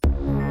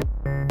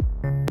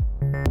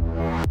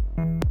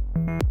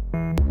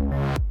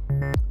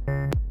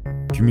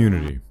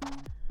Community.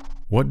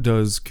 What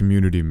does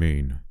community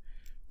mean?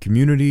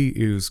 Community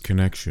is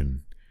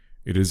connection.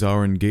 It is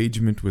our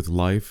engagement with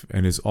life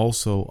and is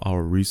also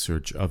our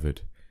research of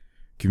it.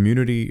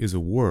 Community is a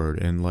word,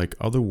 and like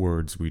other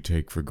words we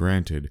take for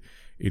granted,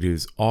 it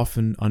is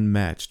often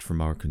unmatched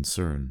from our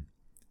concern.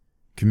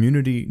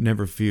 Community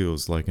never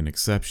feels like an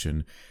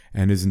exception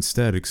and is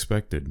instead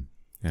expected.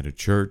 At a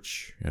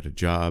church, at a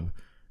job,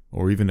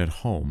 or even at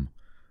home.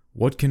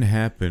 What can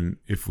happen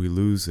if we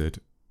lose it,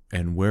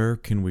 and where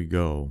can we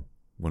go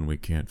when we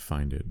can't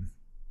find it?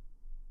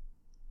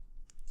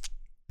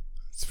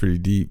 It's pretty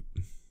deep.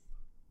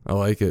 I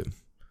like it.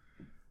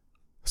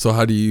 So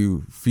how do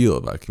you feel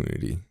about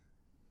community?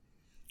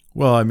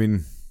 Well, I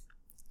mean,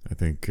 I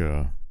think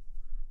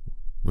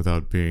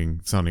without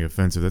sounding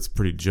offensive, that's a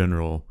pretty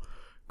general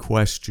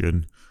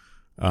question.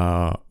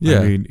 I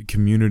mean,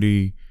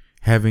 community,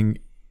 having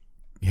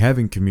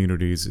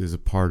communities is a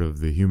part of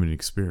the human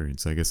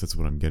experience. I guess that's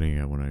what I'm getting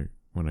at when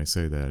I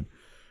say that.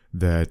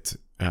 That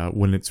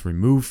when it's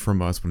removed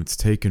from us, when it's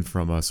taken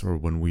from us, or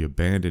when we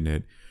abandon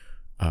it,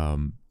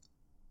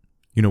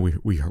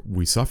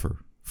 we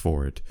suffer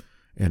for it.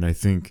 And I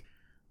think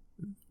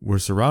we're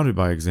surrounded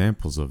by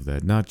examples of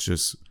that, not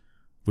just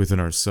within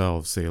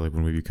ourselves. Say, like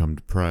when we become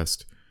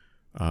depressed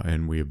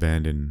and we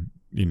abandon,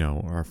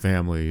 our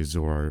families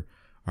or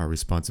our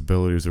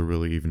responsibilities, or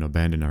really even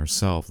abandon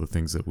ourselves, the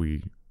things that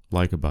we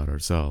like about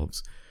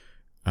ourselves.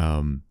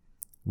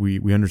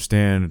 We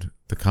understand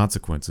the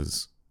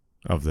consequences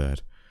of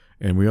that,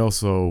 and we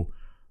also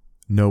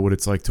know what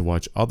it's like to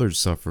watch others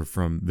suffer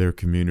from their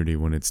community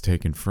when it's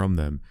taken from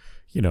them.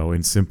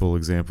 In simple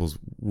examples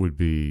would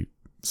be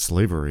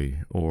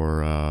slavery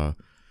or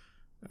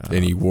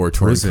any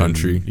war-torn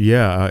country.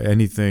 Yeah,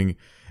 anything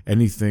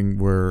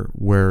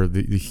where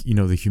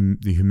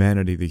the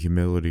humanity, the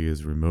humility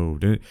is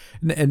removed, and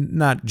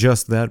not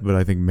just that, but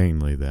I think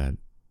mainly that.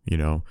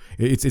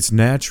 It's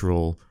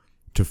natural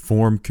to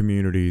form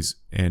communities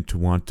and to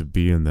want to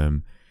be in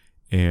them.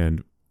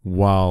 And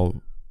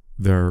while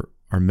there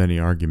are many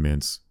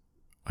arguments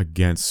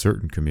against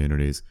certain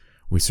communities,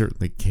 we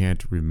certainly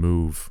can't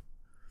remove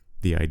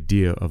the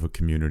idea of a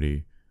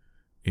community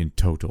in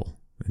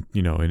total,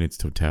 in its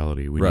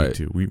totality.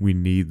 We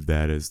need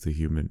that as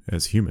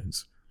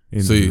humans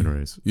in the human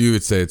race. You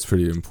would say it's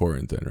pretty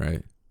important then,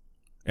 right?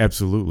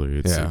 Absolutely.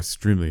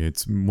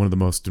 It's one of the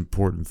most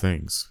important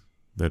things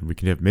that we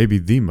can have. Maybe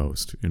the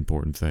most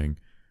important thing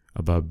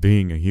about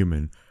being a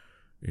human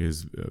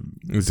is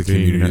the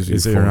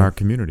communities in our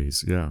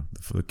communities. Yeah,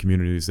 the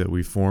communities that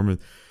we form,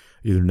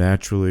 either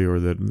naturally or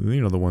that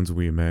the ones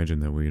we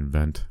imagine that we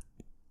invent.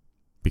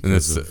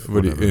 Because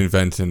what do you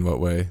invent in what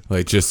way?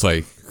 Like just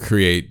like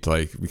create,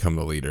 like become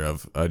the leader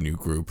of a new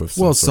group of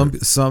some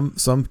sort?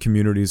 Some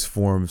communities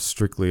form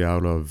strictly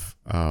out of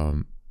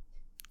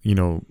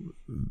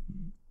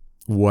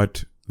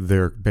what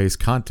their base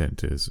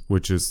content is,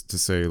 which is to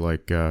say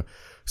like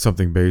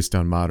something based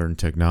on modern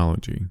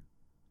technology,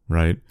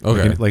 right?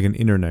 Okay. Like an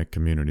internet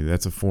community.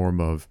 That's a form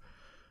of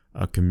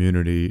a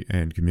community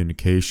and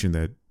communication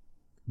that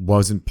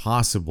wasn't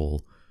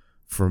possible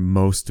for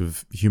most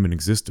of human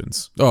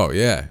existence. Oh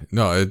yeah,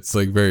 no, it's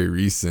like very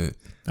recent.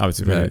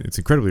 Obviously, it's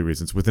incredibly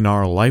recent. It's within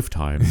our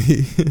lifetime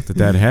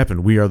that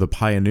happened. We are the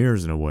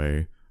pioneers in a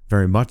way,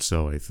 very much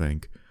so, I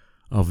think,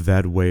 of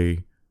that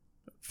way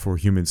for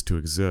humans to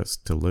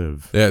exist, to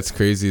live. Yeah, it's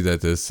crazy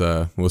that this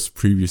most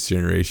previous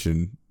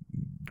generation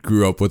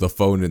grew up with a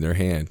phone in their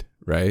hand,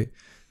 right?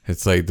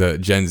 It's like the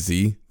Gen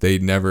Z, they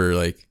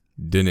never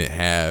didn't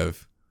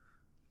have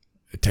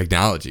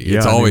technology.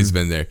 It's always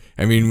been there.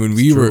 I mean, when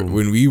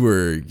we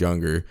were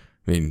younger,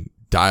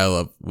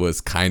 dial-up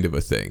was kind of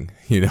a thing,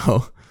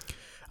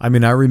 I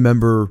mean, I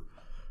remember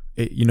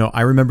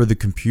the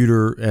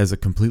computer as a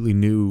completely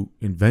new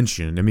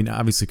invention. I mean,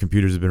 obviously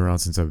computers have been around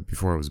since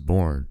before I was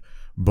born,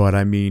 but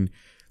I mean,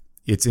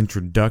 its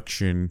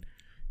introduction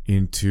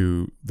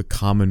into the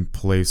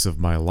commonplace of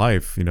my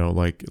life,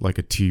 like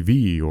a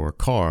TV or a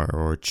car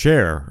or a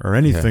chair or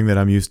anything that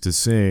I'm used to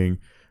seeing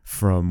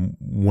from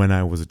when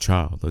I was a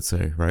child, let's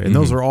say, right? And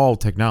those are all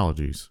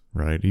technologies,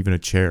 right? Even a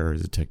chair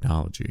is a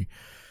technology.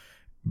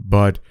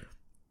 But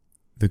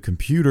the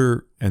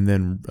computer, and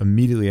then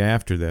immediately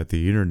after that,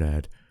 the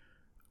internet,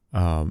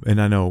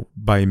 and I know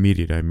by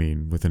immediate, I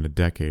mean within a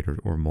decade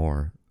or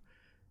more,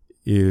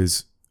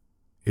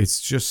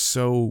 it's just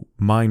so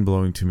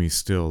mind-blowing to me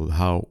still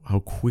how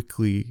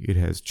quickly it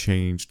has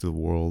changed the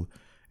world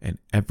and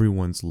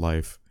everyone's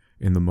life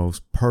in the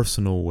most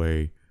personal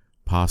way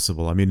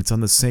possible. I mean, it's on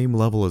the same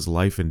level as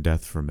life and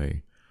death for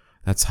me.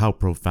 That's how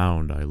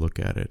profound I look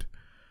at it.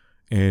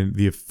 And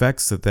the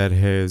effects that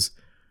has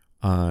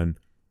on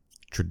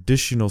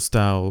traditional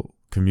style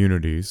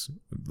communities,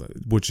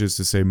 which is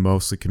to say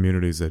mostly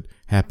communities that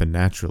happen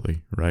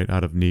naturally, right,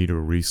 out of need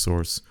or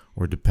resource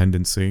or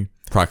dependency.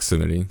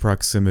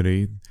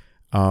 Proximity,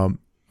 are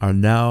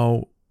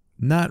now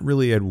not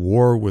really at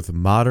war with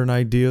modern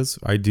ideals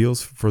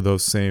for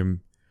those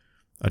same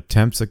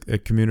attempts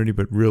at community,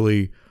 but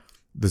really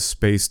the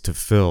space to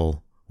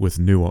fill with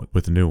new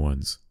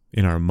ones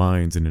in our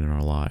minds and in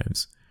our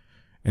lives.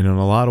 And in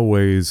a lot of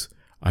ways,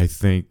 I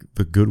think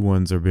the good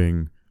ones are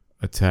being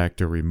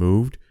attacked or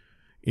removed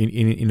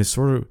in a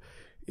sort of,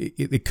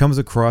 it comes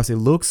across, it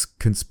looks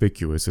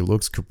conspicuous, it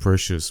looks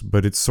capricious,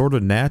 but it's sort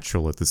of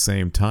natural at the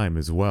same time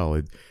as well.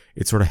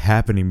 It's sort of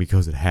happening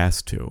because it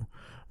has to,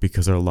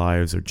 because our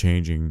lives are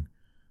changing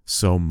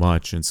so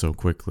much and so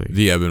quickly.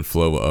 The ebb and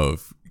flow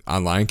of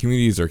online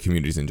communities or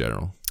communities in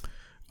general?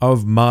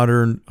 Of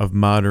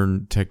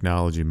modern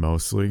technology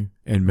mostly,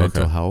 and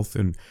mental health,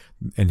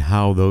 and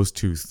how those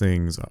two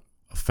things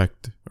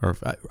affect, or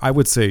I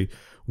would say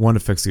one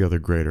affects the other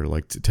greater.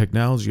 Like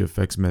technology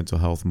affects mental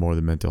health more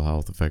than mental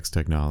health affects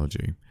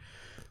technology.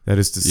 That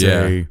is to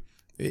say,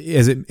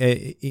 is it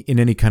in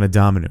any kind of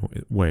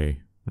dominant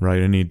way,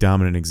 right? Any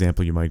dominant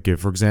example you might give.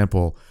 For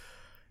example,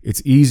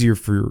 it's easier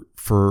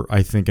for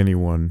I think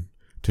anyone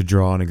to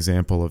draw an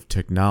example of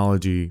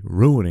technology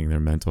ruining their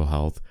mental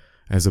health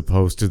as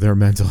opposed to their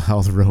mental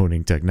health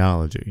ruining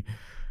technology.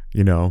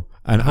 You know,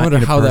 and I wonder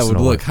how that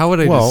would look. Way. How would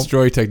I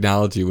destroy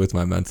technology with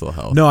my mental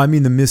health? No, I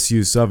mean the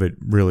misuse of it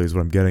really is what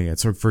I'm getting at.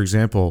 So, for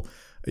example,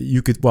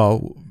 you could,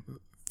 for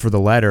the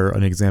latter,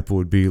 an example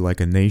would be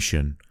like a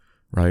nation,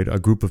 right? A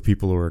group of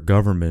people or a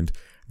government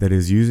that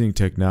is using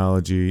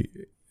technology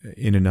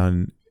in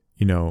an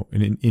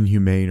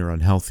inhumane or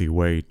unhealthy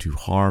way to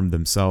harm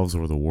themselves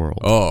or the world.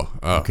 Oh,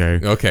 okay.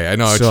 I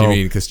know what you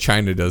mean, because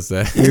China does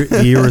that.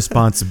 the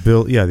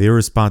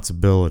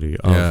irresponsibility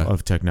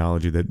of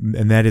technology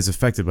that is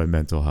affected by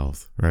mental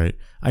health, right?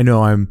 I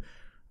know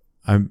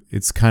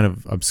it's kind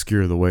of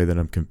obscure the way that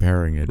I'm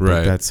comparing it,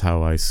 but that's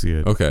how I see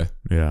it. Okay.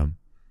 Yeah.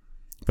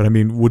 But I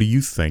mean, what do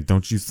you think?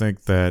 Don't you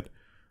think that?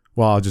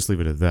 Well, I'll just leave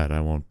it at that. I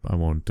won't.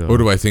 What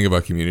do I think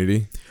about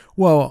community?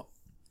 Well,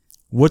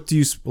 what do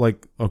you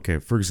like? Okay,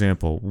 for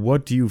example,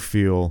 what do you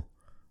feel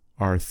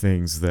are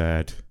things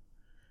that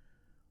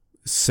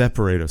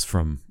separate us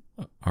from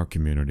our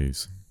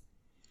communities?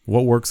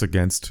 What works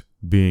against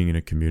being in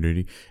a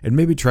community? And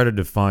maybe try to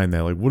define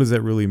that. Like, what does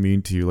that really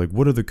mean to you? Like,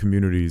 what are the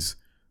communities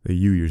that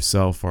you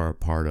yourself are a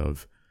part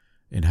of,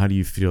 and how do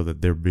you feel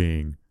that they're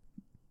being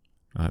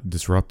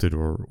disrupted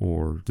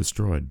or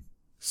destroyed?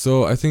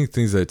 So I think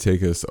things that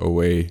take us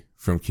away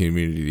from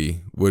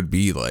community would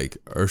be like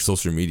our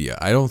social media.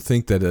 I don't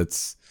think that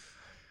it's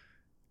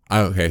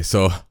okay.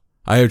 So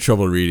I have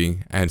trouble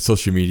reading, and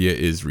social media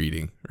is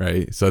reading,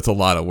 right? So it's a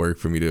lot of work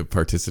for me to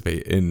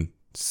participate in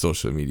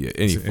social media.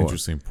 It's an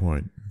interesting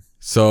point.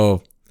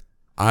 So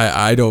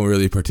I don't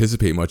really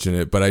participate much in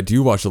it, but I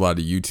do watch a lot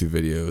of YouTube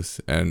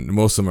videos, and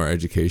most of them are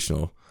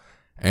educational.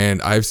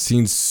 And I've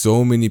seen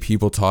so many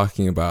people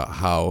talking about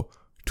how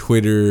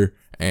Twitter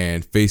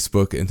and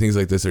Facebook and things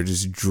like this are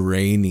just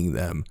draining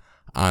them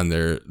on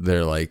their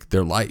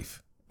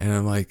life. And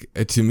I'm like,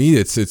 to me,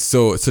 it's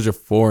such a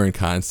foreign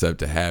concept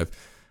to have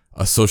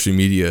a social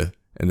media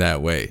in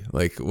that way.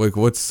 Like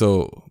what's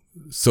so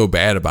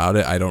bad about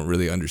it? I don't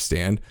really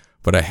understand,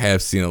 but I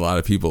have seen a lot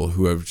of people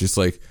who have just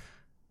like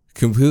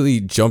completely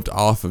jumped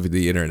off of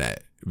the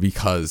internet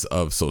because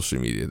of social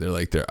media. They're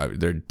like,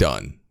 they're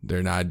done.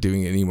 They're not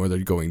doing it anymore. They're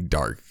going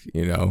dark,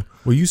 you know?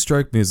 Well, you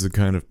strike me as the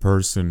kind of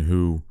person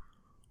who,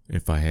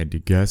 if I had to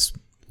guess,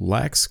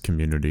 lacks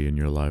community in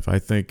your life. I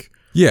think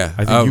you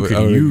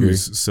could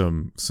use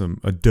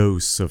a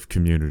dose of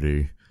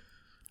community.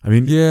 I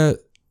mean, yeah.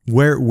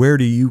 Where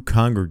do you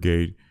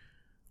congregate?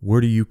 Where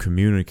do you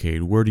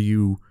communicate? Where do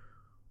you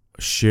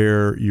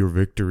share your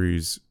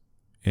victories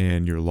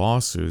and your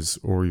losses,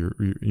 or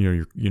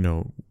your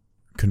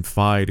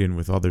confide in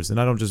with others?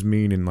 And I don't just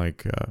mean in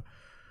like a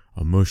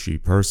mushy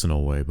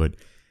personal way, but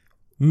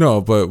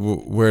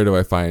where do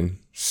I find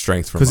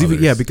strength from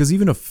others? Because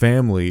even a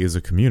family is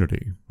a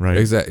community, right?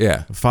 Exactly.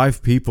 Yeah.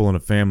 5 people in a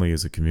family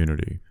is a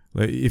community.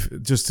 If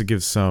just to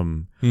give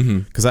some,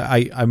 because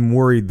I'm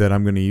worried that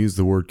I'm going to use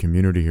the word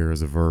community here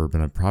as a verb,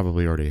 and I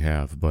probably already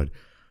have, but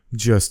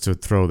just to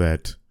throw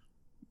that,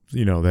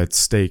 that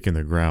stake in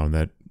the ground,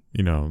 that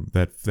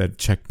that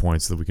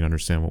checkpoint so that we can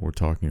understand what we're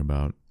talking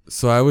about.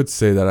 So I would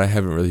say that I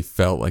haven't really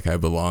felt like I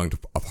belonged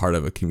a part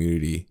of a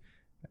community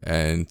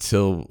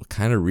until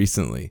kind of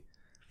recently.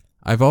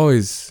 I've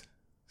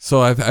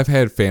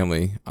had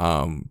family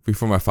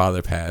before my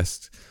father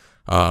passed.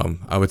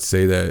 I would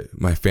say that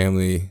my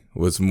family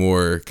was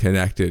more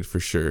connected for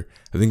sure.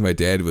 I think my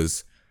dad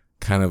was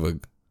kind of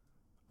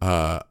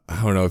I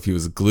don't know if he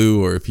was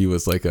glue or if he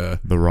was like a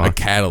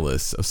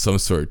catalyst of some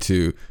sort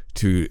to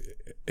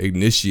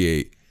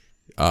initiate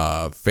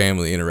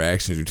family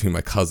interactions between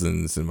my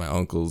cousins and my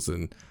uncles,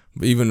 and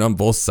even on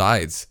both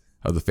sides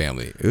of the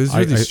family. It was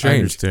really strange. I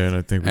understand.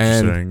 I think what you're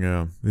saying.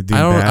 The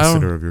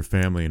ambassador of your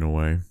family in a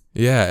way.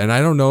 Yeah, and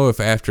I don't know if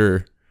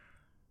after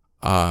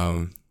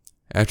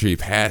he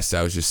passed,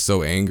 I was just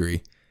so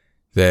angry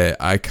that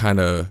I kind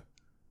of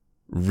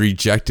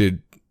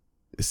rejected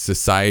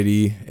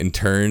society in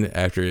turn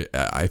after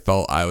I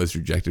felt I was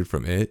rejected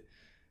from it.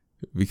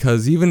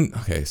 Because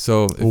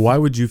why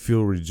would you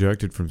feel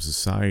rejected from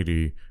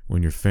society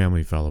when your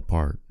family fell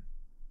apart?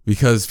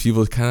 Because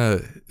people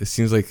it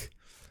seems like,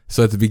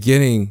 so at the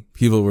beginning,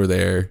 people were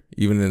there,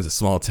 even in a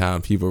small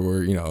town, people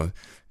were,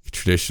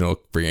 traditional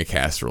bring a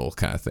casserole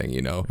kind of thing,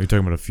 You're talking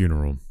about a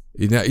funeral.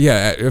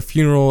 Yeah, at a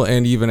funeral,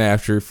 and even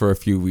after for a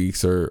few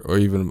weeks or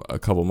even a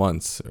couple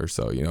months or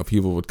so,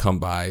 people would come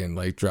by and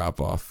like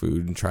drop off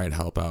food and try and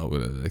help out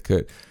with it they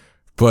could.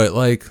 But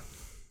like,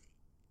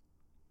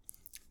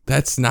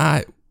 that's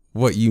not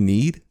what you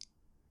need.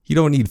 You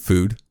don't need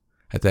food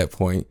at that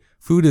point.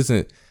 Food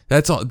isn't,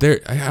 that's all there.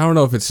 I don't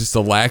know if it's just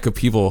a lack of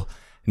people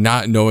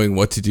not knowing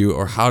what to do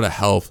or how to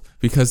help,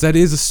 because that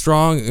is a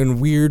strong and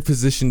weird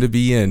position to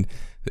be in.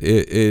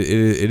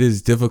 It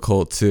is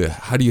difficult to,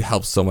 how do you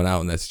help someone out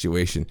in that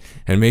situation?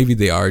 And maybe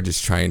they are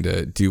just trying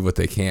to do what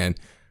they can,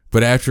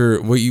 but after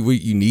what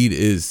you need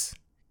is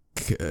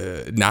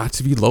not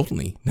to be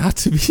lonely, not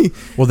to be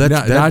well.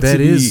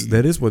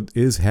 That is what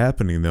is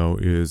happening though.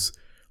 Is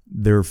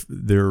they're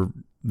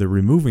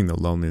removing the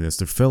loneliness.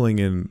 They're filling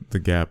in the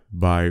gap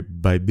by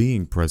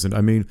being present.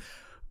 I mean,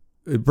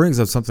 it brings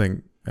up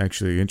something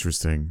actually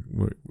interesting.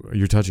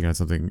 You're touching on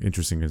something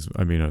interesting.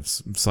 A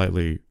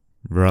slightly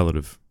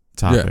relative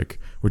topic,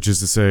 which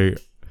is to say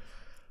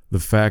the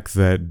fact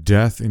that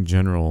death in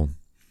general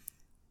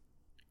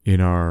in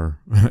our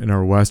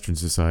Western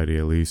society,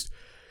 at least,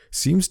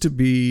 seems to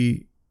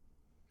be,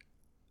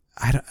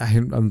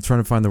 I'm trying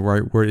to find the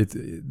right word, it's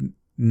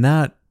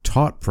not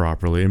taught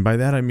properly. And by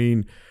that I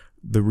mean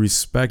the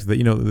respect that,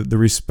 the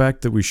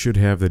respect that we should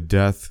have, that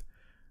death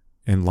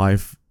and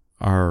life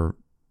are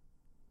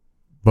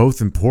both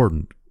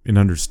important in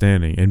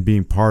understanding and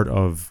being part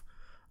of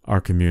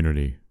our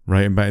community.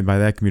 Right, and by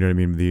that community, I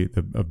mean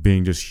the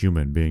being just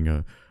human,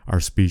 being our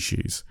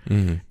species.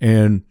 Mm-hmm.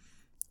 And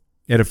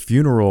at a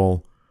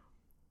funeral,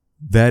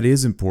 that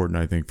is important,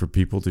 I think, for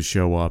people to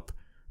show up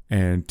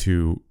and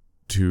to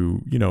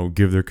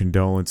give their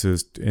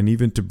condolences and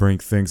even to bring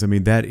things. I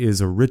mean, that is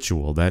a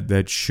ritual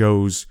that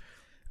shows,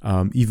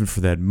 even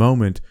for that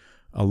moment,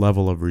 a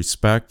level of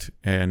respect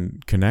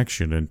and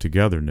connection and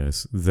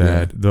togetherness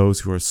that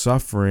those who are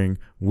suffering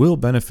will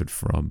benefit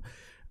from.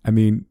 I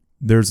mean,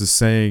 there's a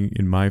saying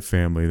in my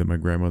family that my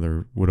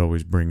grandmother would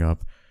always bring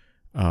up.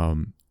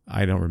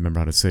 I don't remember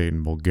how to say it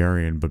in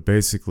Bulgarian, but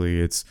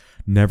basically it's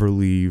never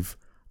leave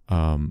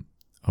a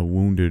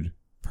wounded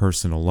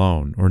person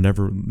alone, or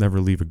never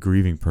leave a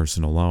grieving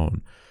person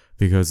alone,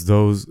 because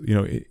those,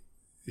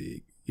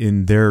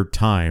 in their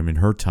time, in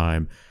her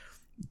time,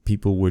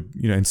 people would,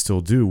 and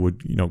still do,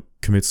 would,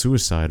 commit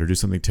suicide or do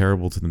something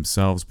terrible to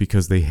themselves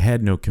because they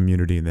had no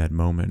community in that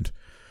moment.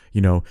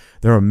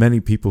 There are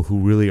many people who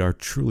really are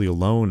truly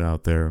alone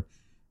out there,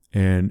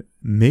 and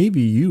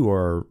maybe you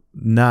are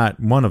not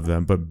one of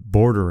them, but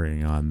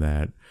bordering on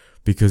that,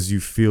 because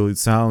it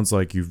sounds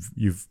like you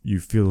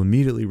feel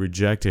immediately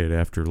rejected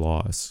after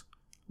loss.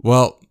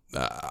 Well,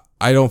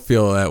 I don't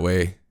feel that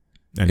way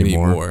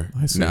anymore.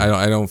 I see. No,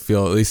 I don't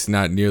feel, at least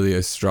not nearly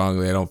as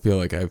strongly. I don't feel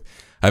like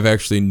I've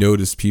actually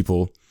noticed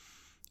people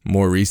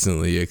more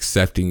recently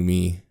accepting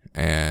me,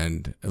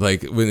 and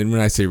like when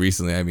I say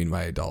recently, I mean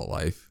my adult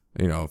life.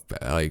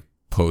 Like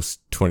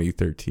post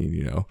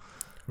 2013,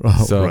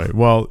 Oh, so, right.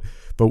 Well,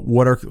 but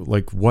what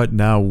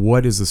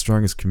is the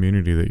strongest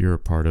community that you're a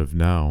part of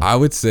now? I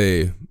would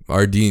say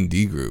our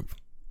D&D group,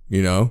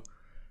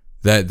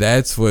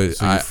 that's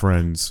what your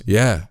friends.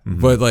 Yeah.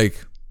 Mm-hmm. But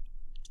like,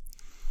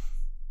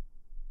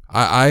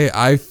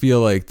 I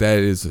feel like that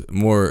is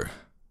more,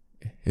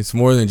 it's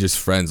more than just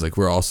friends. Like,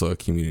 we're also a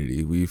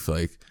community. We've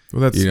like,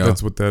 well,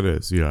 that's what that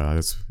is. Yeah.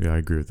 I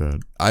agree with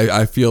that.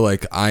 I feel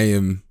like I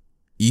am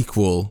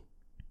equal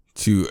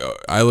to,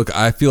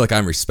 I feel like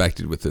I'm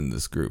respected within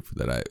this group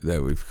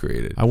that we've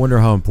created. I wonder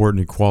how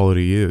important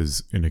equality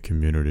is in a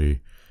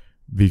community,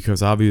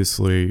 because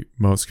obviously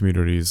most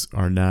communities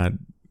are not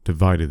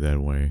divided that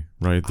way,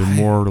 right? They're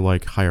more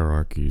like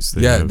hierarchies.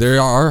 There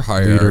are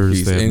hierarchies.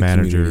 Leaders, they have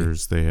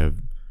managers, community.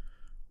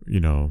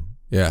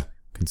 They have,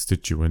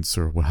 constituents,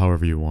 or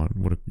however you want,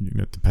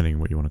 depending on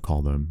what you want to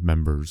call them,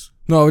 members.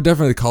 No, I would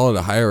definitely call it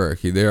a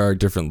hierarchy. There are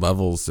different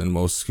levels in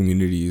most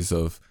communities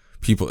of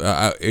people.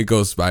 It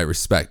goes by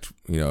respect,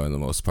 in the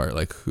most part.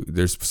 Like,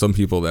 there's some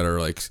people that are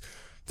like,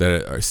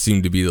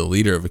 seem to be the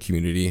leader of a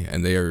community,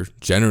 and they are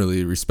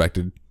generally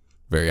respected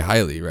very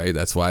highly, right?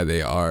 That's why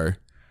they are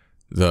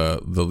the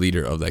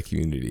leader of that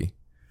community.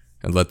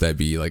 And let that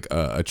be like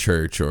a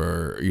church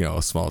or,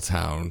 a small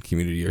town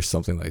community or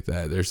something like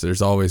that.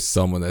 There's always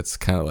someone that's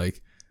kind of like,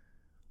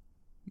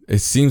 it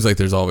seems like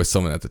there's always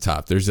someone at the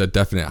top. There's a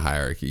definite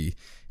hierarchy.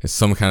 It's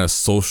some kind of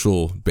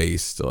social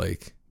based,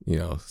 like,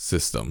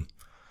 system.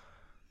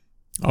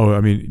 Oh,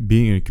 I mean,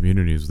 being in a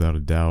community is without a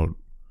doubt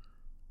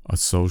a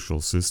social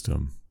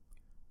system.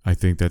 I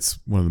think that's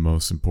one of the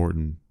most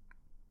important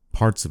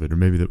parts of it, or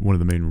maybe one of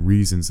the main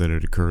reasons that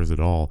it occurs at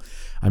all.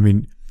 I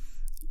mean,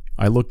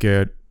 I look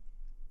at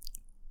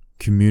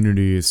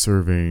community as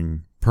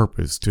serving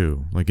purpose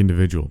too, like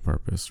individual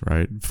purpose,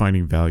 right?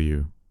 Finding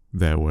value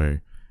that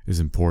way is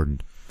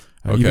important.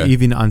 Okay.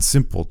 Even on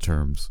simple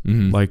terms.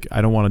 Mm-hmm. Like,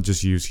 I don't want to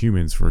just use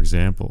humans for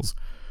examples.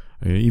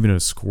 I mean, even a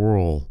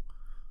squirrel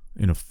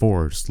in a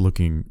forest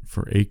looking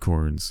for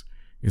acorns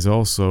is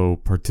also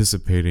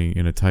participating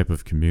in a type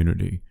of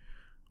community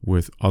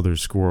with other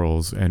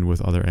squirrels and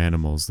with other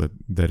animals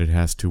that it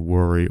has to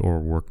worry or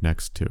work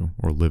next to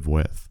or live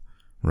with,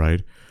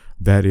 right?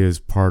 That is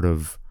part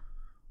of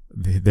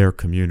their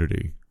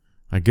community.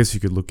 I guess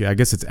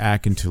it's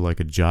akin to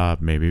like a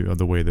job, maybe, or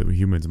the way that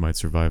humans might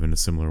survive in a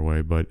similar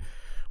way. But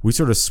we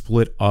sort of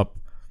split up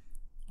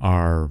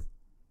our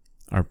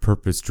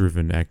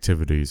purpose-driven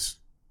activities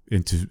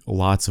into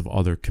lots of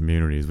other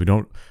communities. We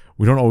don't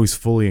always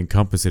fully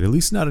encompass it, at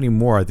least not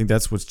anymore. I think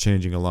that's what's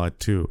changing a lot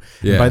too.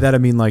 Yeah. And by that I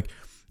mean, like,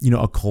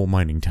 a coal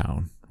mining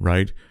town,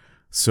 right?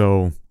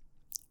 So,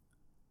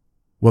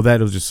 well,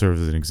 that'll just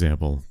serve as an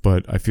example,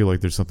 but I feel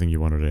like there's something you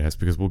wanted to ask,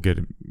 because we'll get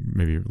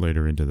maybe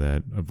later into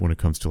that when it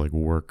comes to like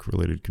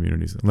work-related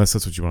communities, unless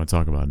that's what you want to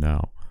talk about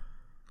now.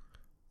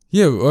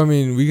 Yeah, I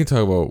mean, we can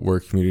talk about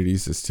work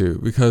communities too,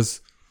 because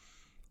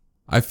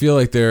I feel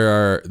like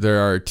there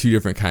are two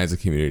different kinds of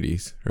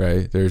communities,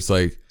 right? There's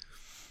like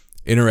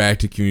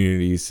interactive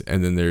communities,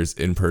 and then there's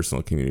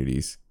impersonal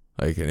communities.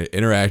 Like an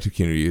interactive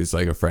community is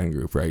like a friend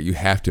group, right? You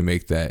have to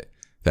make that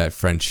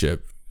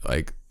friendship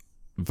like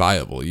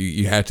viable.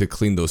 You have to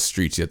clean those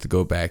streets. You have to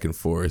go back and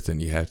forth, and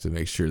you have to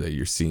make sure that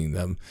you're seeing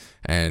them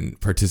and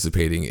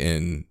participating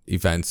in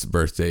events,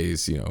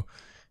 birthdays,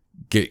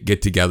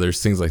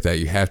 get-togethers, things like that.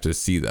 You have to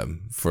see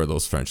them for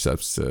those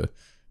friendships to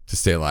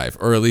stay alive,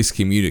 or at least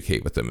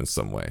communicate with them in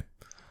some way.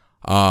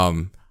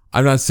 I'm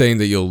not saying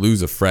that you'll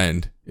lose a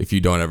friend if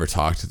you don't ever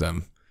talk to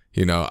them.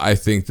 I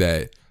think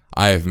that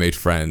I have made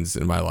friends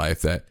in my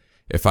life that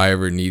if I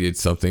ever needed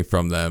something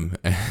from them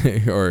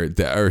or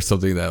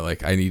something that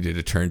like I needed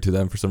to turn to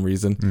them for some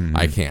reason,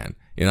 I can.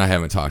 And I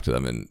haven't talked to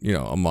them in,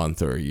 a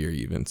month or a year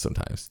even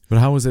sometimes. But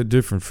how is that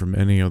different from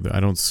any other?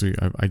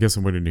 I guess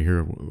I'm waiting to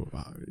hear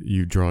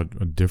you draw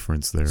a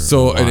difference there.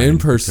 So an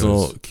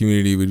impersonal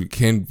community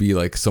can be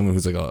like someone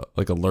who's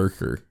like a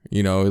lurker,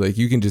 like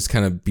you can just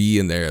kind of be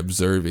in there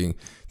observing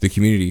the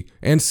community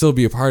and still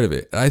be a part of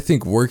it. And I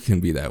think work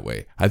can be that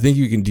way. I think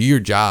you can do your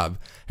job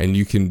and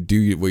you can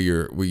do what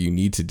you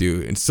need to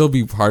do and still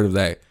be part of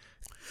that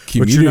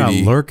community. But you're not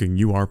lurking,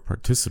 you are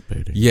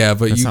participating. Yeah,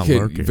 but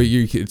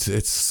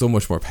it's so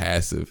much more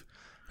passive.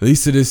 At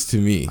least it is to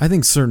me. I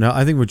think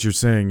what you're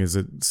saying is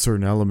that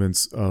certain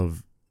elements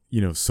of,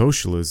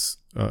 socialists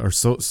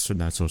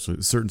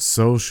certain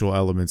social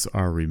elements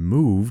are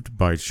removed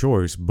by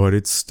choice, but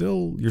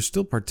you're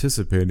still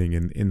participating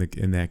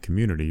in that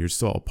community. You're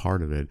still a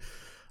part of it.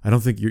 I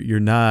don't think you're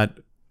not,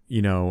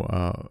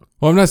 well,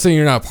 I'm not saying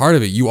you're not part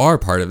of it. You are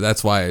part of it.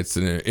 That's why it's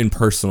an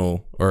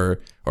impersonal or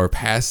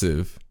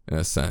passive, in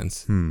a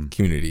sense,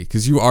 community,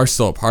 because you are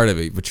still a part of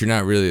it, but you're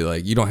not really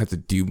like, you don't have to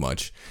do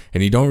much,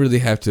 and you don't really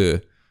have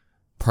to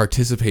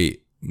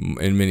participate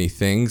in many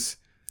things.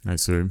 I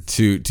see.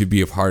 To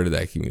be a part of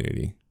that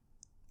community.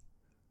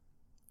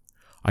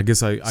 I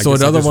guess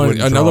another one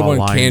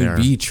can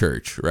be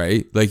church,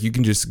 right? Like you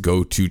can just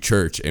go to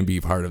church and be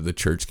part of the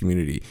church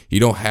community. You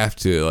don't have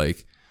to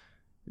like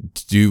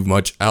do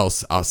much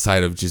else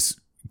outside of just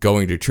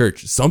going to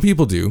church. Some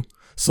people do.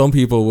 Some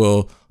people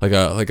will, like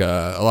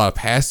a lot of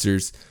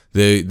pastors,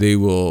 they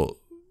will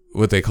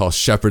what they call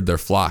shepherd their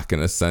flock, in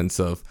a sense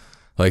of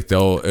like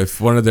if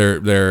one of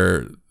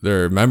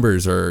their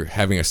members are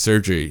having a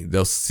surgery,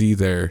 they'll see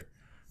their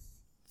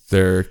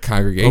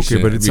congregation.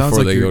 Okay, but it sounds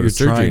like you're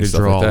trying to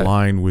draw a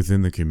line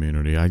within the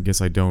community. I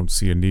guess I don't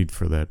see a need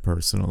for that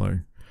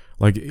personally.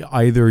 Like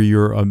either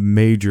you're a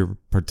major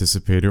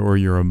participator or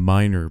you're a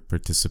minor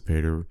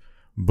participator,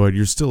 but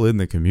you're still in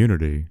the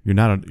community. You're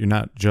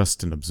not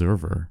just an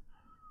observer.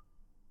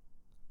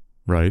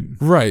 Right?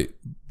 Right.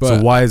 But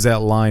so why is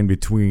that line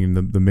between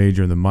the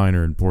major and the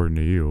minor important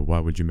to you? Why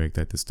would you make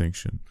that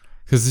distinction?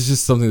 Because it's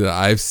just something that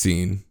I've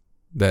seen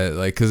that,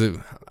 like,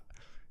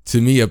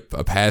 to me, a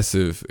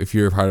passive, if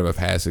you're a part of a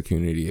passive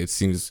community, it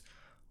seems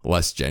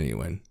less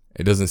genuine.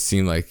 It doesn't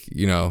seem like,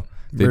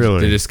 they're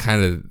just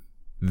kind of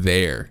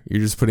there.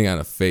 You're just putting on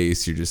a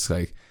face. You're just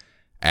like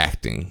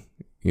acting.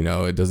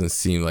 It doesn't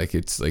seem like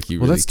it's like you.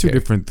 Well, really that's two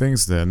different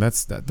things. Then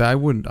that I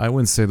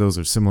wouldn't say those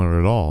are similar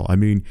at all. I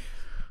mean,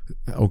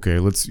 okay,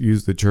 let's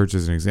use the church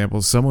as an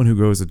example. Someone who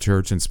goes to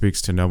church and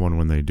speaks to no one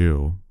when they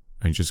do,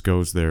 and just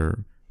goes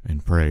there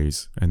and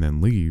prays and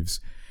then leaves,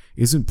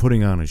 isn't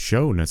putting on a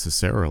show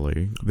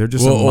necessarily. They're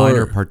just a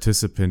minor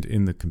participant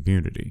in the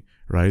community,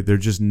 right? They're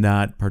just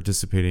not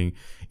participating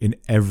in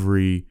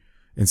every,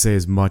 and say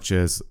as much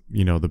as,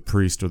 the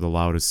priest or the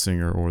loudest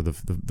singer or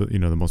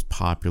the most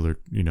popular,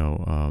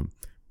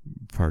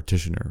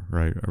 partitioner,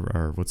 right?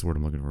 Or what's the word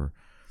I'm looking for?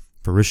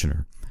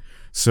 Parishioner.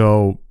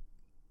 So,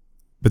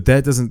 but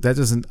that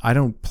doesn't, I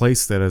don't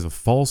place that as a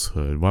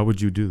falsehood. Why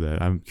would you do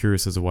that? I'm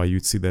curious as to why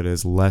you'd see that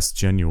as less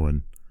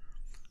genuine.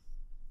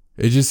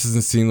 It just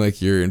doesn't seem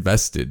like you're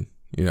invested.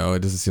 It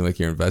doesn't seem like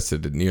you're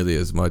invested nearly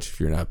as much if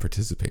you're not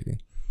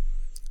participating.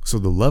 So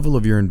the level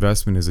of your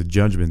investment is a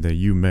judgment that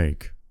you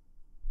make.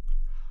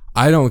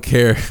 I don't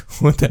care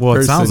what that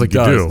person it sounds like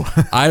does. You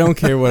do. I don't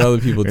care what other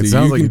people do.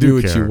 You can do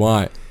what you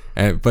want.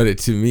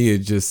 To me, it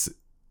just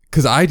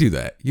because I do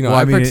that. Well,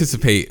 I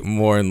participate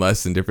more and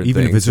less in different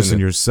even things. Even if it's just in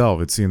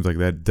yourself, it seems like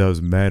that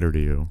does matter to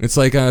you. It's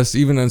like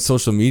even on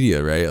social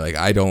media, right? Like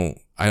I don't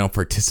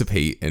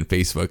participate in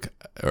Facebook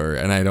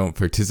and I don't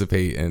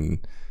participate in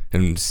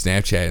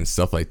Snapchat and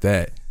stuff like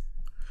that.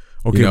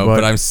 Okay,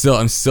 but I'm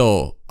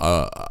still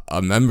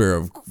a member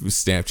of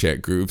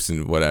Snapchat groups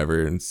and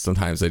whatever, and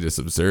sometimes I just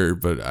observe.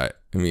 But I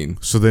mean,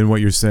 so then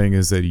what you're saying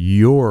is that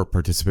your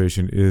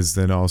participation is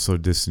then also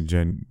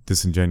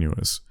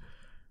disingenuous.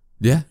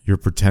 Yeah, you're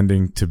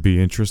pretending to be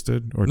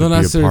interested or to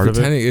not be a part of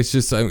pretending. it. It's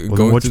just I'm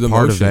going through the motions. Which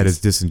part of that is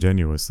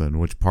disingenuous then?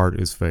 Which part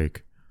is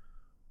fake?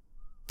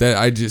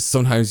 That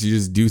sometimes you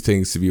just do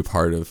things to be a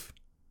part of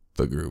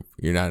the group.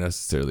 You're not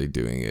necessarily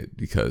doing it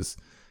because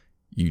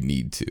you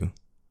need to.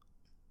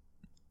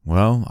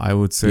 Well, I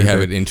would say you have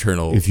an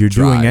internal. If you're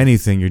drive. doing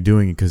anything, you're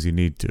doing it because you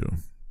need to,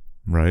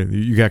 right?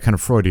 You got kind of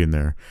Freudian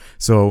there.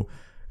 So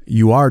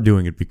you are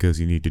doing it because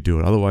you need to do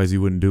it. Otherwise, you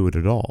wouldn't do it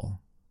at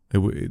all.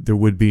 There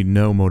would be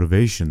no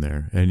motivation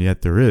there, and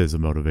yet there is a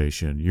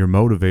motivation. You're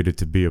motivated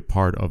to be a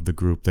part of the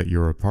group that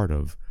you're a part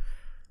of.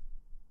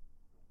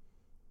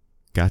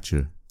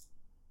 Gotcha.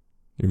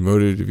 You're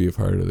motivated to be a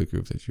part of the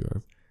group that you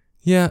are.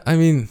 Yeah, I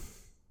mean,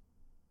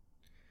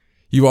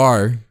 you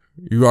are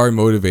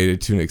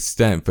motivated to an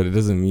extent, but it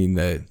doesn't mean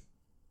that.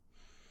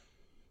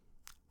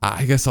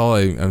 I guess all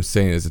I'm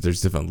saying is that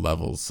there's different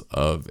levels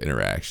of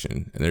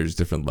interaction, and there's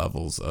different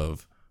levels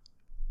of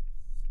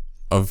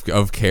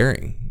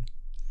caring.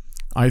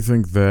 I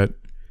think that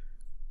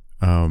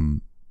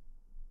part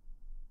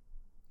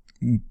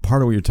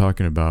of what you're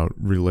talking about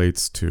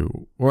relates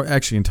to, or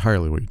actually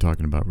entirely what you're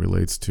talking about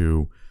relates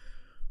to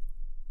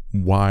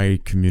why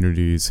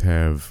communities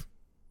have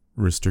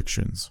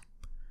restrictions.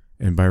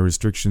 And by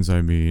restrictions,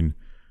 I mean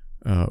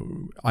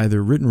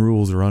either written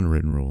rules or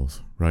unwritten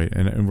rules, right?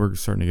 And we're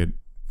starting to get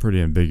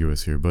pretty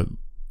ambiguous here. But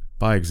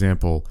by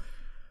example,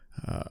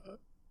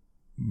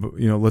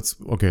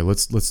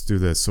 let's do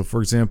this. So,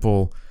 for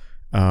example,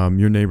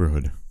 your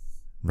neighborhood,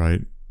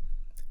 right?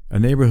 A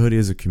neighborhood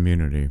is a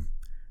community,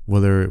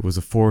 whether it was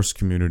a forced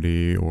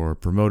community or a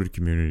promoted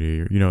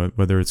community,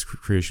 whether its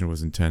creation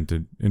was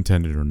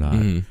intended or not.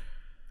 Mm.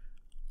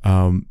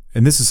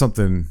 And this is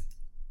something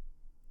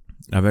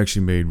I've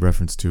actually made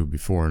reference to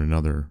before in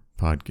another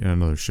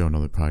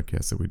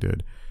podcast that we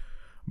did.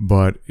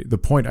 But the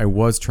point I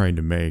was trying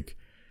to make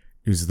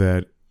is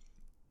that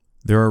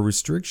there are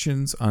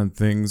restrictions on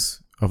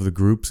things of the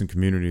groups and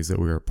communities that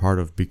we are a part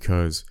of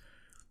because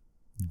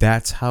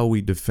that's how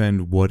we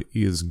defend what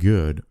is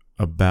good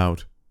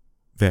about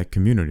that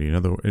community. In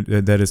other words,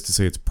 that is to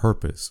say, its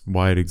purpose,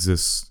 why it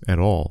exists at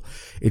all.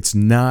 It's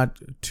not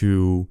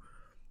to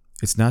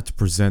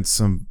present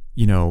some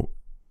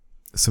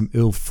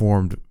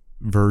ill-formed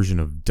version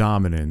of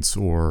dominance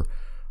or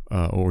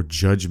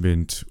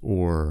judgment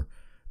or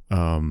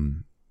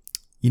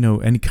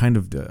any kind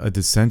of a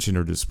dissension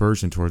or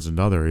dispersion towards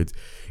another.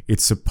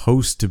 It's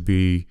supposed to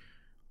be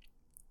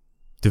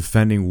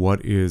defending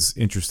what is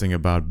interesting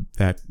about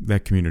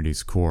that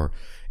community's core.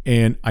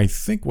 And I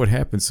think what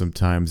happens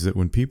sometimes is that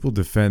when people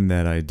defend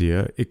that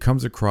idea, it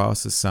comes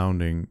across as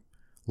sounding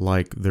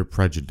like they're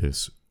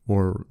prejudiced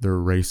or they're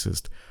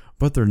racist,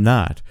 but they're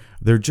not.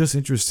 They're just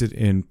interested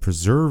in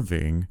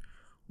preserving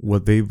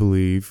what they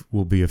believe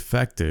will be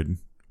affected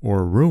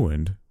or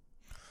ruined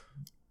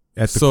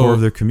at the core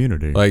of their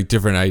community. Like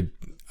different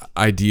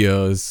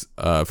ideas,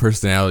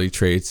 personality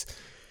traits,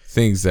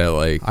 things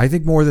that I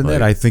think more than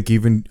that. I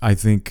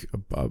think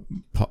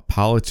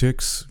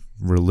politics,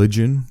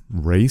 religion,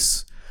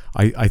 race.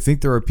 I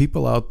think there are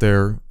people out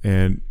there,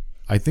 and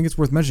I think it's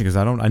worth mentioning because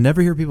I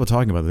never hear people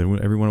talking about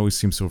it. Everyone always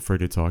seems so afraid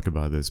to talk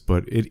about this,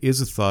 but it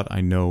is a thought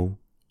I know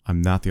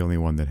I'm not the only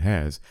one that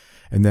has,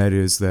 and that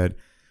is that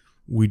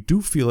we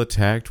do feel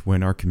attacked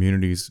when our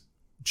communities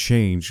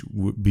change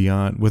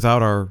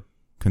without our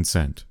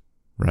consent,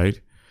 right?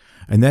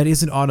 And that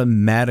isn't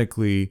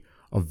automatically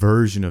a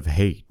version of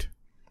hate.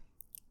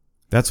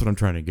 That's what I'm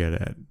trying to get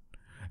at.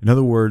 In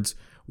other words,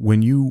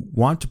 when you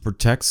want to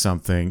protect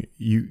something,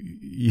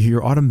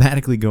 you're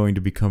automatically going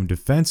to become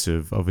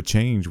defensive of a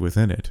change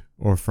within it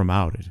or from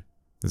out it.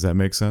 Does that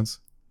make sense?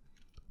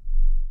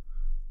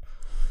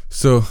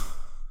 So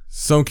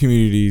some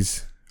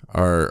communities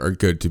are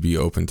good to be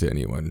open to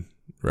anyone,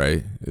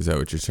 right? Is that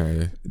what you're trying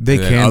to? They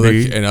can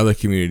be. And other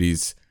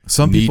communities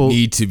people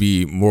need to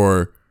be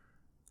more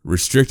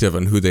restrictive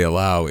on who they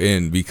allow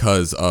in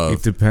because of.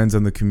 It depends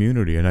on the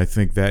community, and I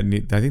think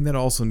that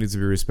also needs to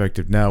be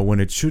respected. Now,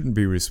 when it shouldn't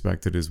be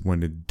respected is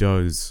when it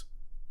does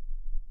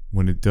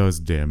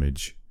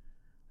damage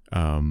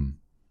some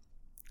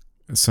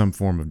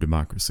form of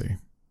democracy,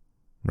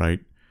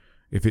 right?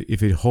 If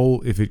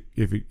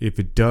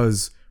it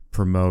does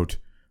promote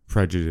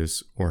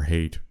prejudice or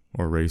hate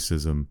or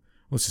racism,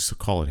 let's just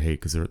call it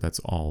hate because that's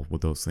all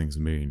what those things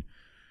mean.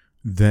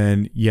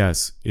 Then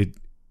yes,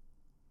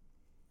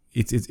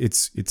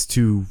 it's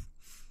too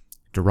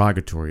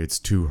derogatory, it's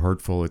too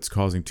hurtful, it's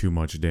causing too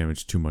much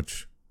damage, too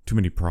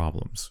many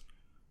problems,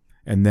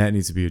 and that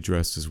needs to be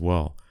addressed as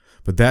well.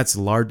 But that's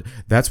large.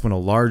 That's when a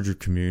larger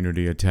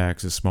community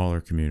attacks a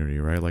smaller community,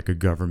 right? Like a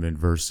government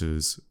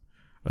versus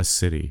a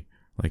city,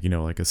 like,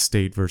 like a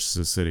state versus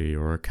a city,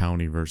 or a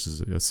county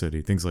versus a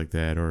city, things like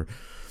that. Or,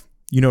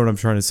 you know what I'm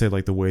trying to say?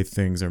 Like the way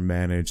things are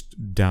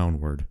managed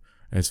downward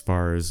as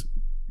far as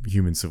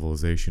human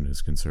civilization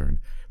is concerned.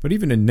 But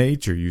even in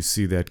nature, you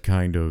see that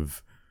kind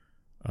of,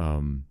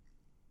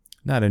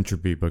 not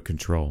entropy, but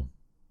control.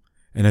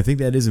 And I think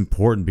that is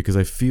important, because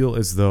I feel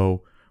as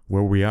though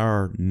where we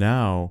are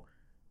now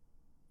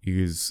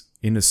is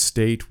in a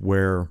state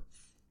where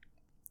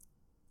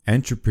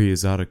entropy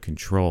is out of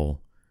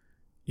control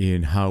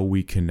in how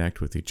we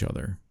connect with each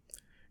other.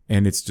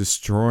 And it's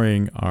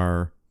destroying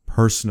our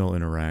personal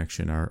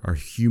interaction, our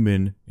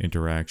human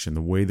interaction,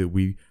 the way that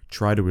we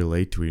try to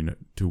relate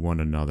to one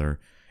another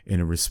in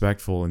a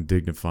respectful and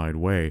dignified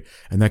way.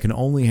 And that can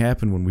only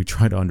happen when we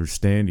try to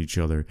understand each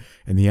other.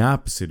 And the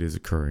opposite is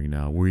occurring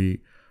now. We're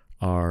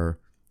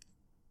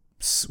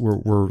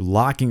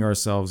locking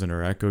ourselves in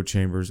our echo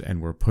chambers, and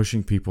we're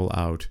pushing people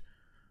out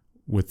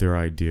with their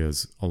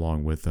ideas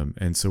along with them.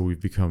 And so we're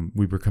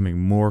becoming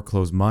more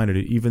closed-minded,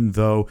 even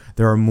though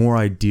there are more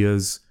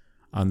ideas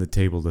on the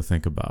table to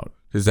think about.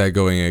 Is that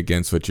going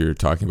against what you're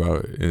talking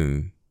about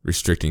in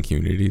restricting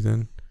community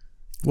then?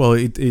 Well,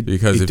 it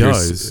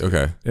does.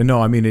 Okay.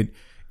 No, I mean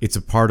it's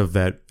a part of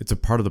that. It's a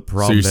part of the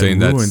problem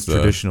that ruins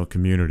traditional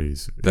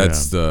communities.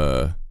 That's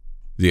the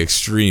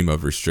extreme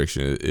of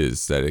restriction,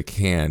 is that it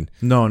can.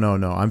 No.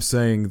 I'm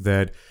saying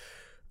that.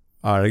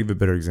 I'll give a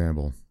better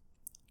example.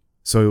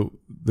 So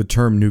the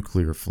term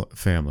nuclear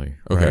family,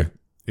 okay, right,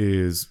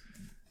 is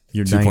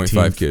your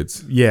 2.5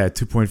 kids. Yeah,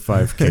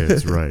 2.5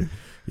 kids, right.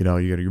 You got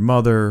your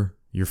mother,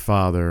 your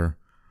father.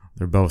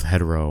 They're both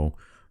hetero.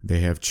 They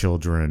have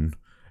children,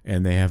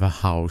 and they have a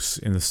house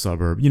in the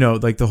suburb.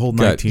 Like the whole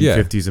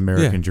 1950s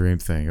American dream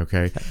thing,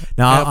 okay?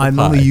 Now, I'm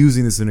only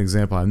using this as an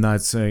example. I'm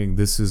not saying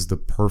this is the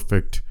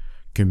perfect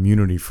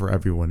community for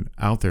everyone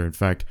out there. In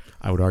fact,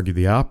 I would argue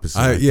the opposite.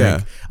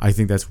 I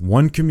think that's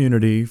one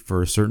community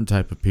for a certain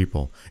type of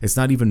people. It's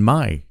not even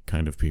my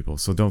kind of people,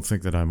 so don't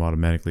think that I'm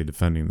automatically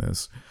defending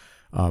this.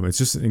 It's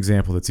just an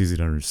example that's easy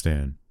to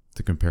understand,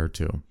 to compare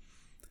to.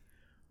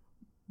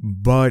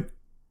 But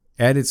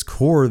at its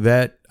core,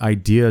 that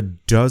idea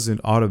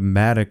doesn't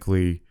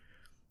automatically,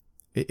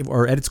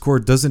 or at its core,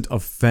 doesn't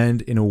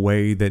offend in a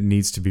way that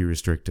needs to be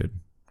restricted,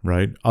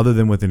 right? Other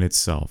than within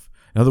itself.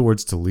 In other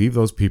words, to leave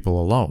those people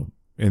alone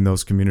in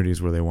those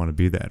communities where they want to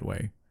be that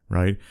way,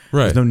 right?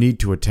 There's no need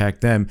to attack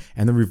them.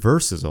 And the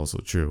reverse is also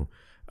true.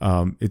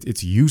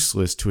 It's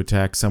useless to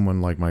attack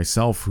someone like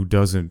myself who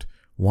doesn't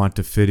want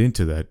to fit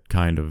into that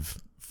kind of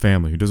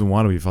family, who doesn't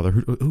want to be a father,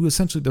 who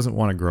essentially doesn't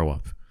want to grow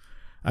up.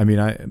 I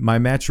mean, my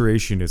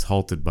maturation is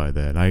halted by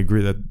that. And I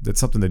agree that that's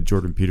something that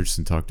Jordan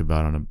Peterson talked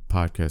about on a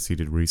podcast he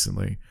did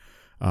recently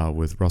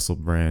with Russell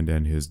Brand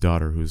and his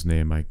daughter, whose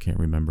name I can't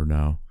remember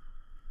now.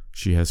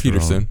 She has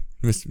Peterson.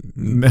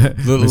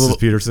 Mrs.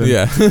 Peterson.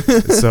 Yeah.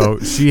 So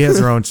she has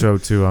her own show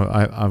too.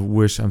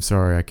 I'm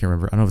sorry, I can't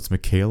remember. I don't know if it's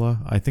Michaela.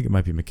 I think it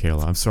might be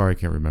Michaela. I'm sorry, I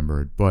can't remember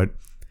it. But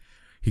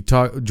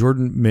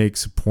Jordan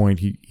makes a point.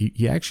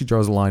 He actually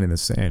draws a line in the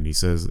sand. He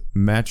says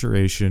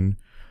maturation,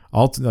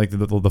 like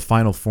the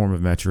final form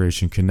of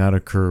maturation, cannot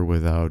occur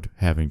without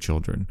having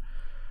children.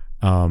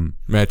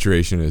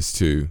 Maturation is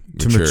to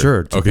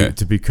mature.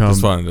 To become.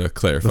 Just wanted to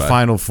clarify. The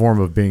final form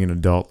of being an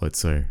adult, let's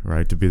say,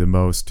 right? To be the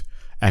most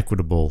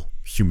equitable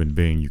human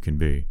being you can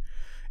be.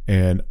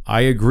 And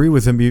I agree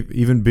with him,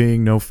 even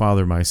being no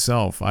father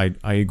myself. I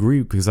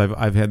agree, because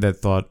I've had that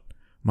thought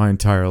my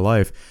entire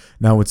life.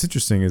 Now, what's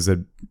interesting is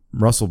that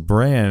Russell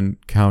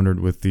Brand countered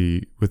with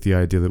the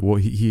idea that, well,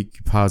 he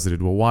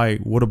posited, well,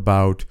 what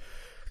about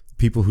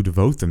people who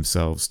devote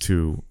themselves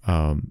to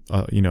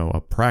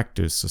a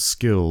practice, a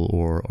skill,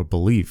 or a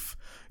belief?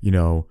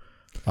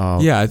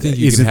 I think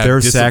isn't their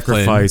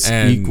sacrifice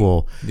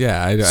equal?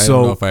 Yeah, I don't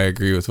know if I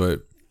agree with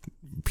what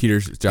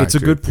it's a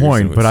good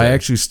point,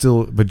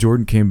 but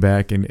Jordan came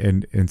back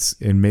and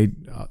made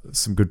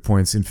some good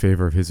points in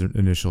favor of his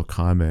initial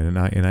comment,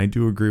 and I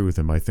do agree with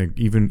him. I think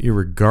even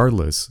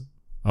irregardless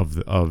of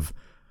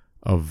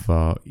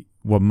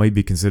what might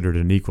be considered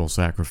an equal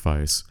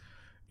sacrifice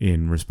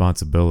in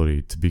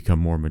responsibility to become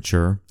more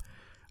mature,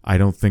 I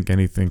don't think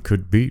anything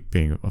could beat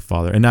being a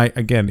father. And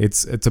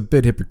it's a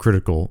bit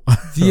hypocritical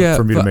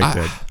for me to make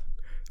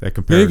that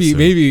comparison.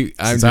 Maybe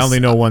I only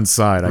know one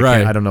side.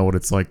 I don't know what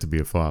it's like to be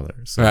a father.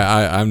 So.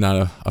 I'm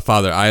not a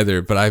father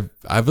either, but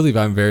I believe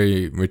I'm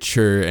very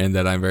mature and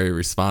that I'm very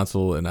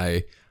responsible, and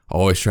I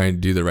always trying to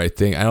do the right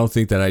thing. I don't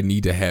think that I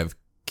need to have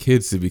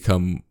kids to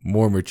become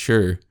more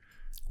mature.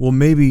 Well,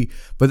 maybe,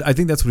 but I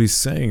think that's what he's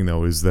saying,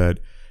 though, is that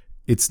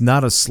it's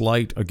not a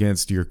slight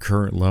against your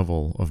current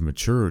level of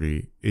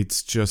maturity.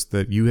 It's just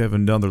that you have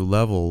another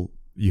level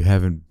you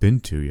haven't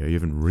been to yet. You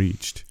haven't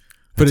reached.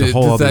 But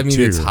does that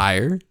mean it's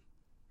higher?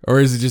 Or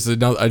is it just a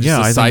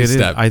side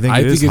step? I think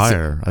it is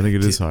higher. I think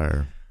it is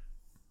higher.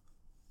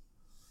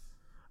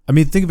 I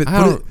mean, think of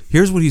it.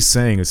 Here's what he's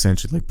saying,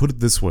 essentially. Like, put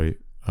it this way,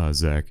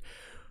 Zach.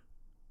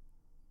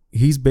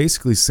 He's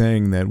basically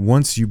saying that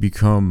once you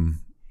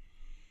become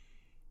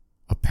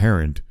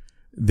apparent,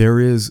 there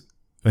is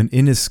an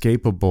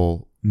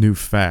inescapable new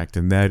fact,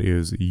 and that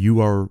is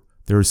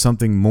there is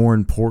something more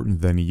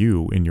important than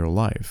you in your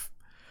life.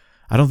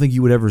 I don't think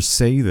you would ever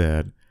say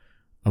that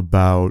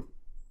about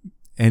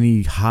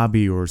any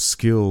hobby or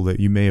skill that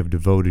you may have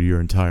devoted your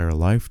entire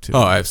life to.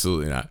 Oh,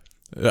 absolutely not.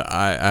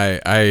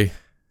 I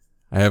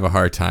have a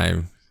hard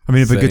time. I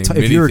mean,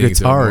 if you're a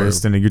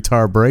guitarist more... and a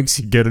guitar breaks,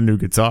 you get a new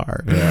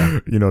guitar. Yeah.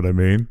 You know what I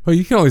mean? Well,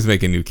 you can always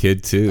make a new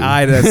kid too.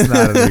 That's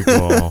not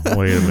illegal.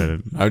 Wait a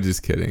minute. I'm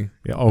just kidding.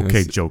 Yeah,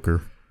 okay,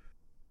 Joker.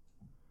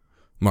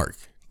 Mark,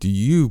 do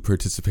you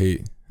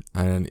participate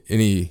in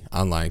any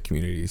online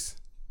communities?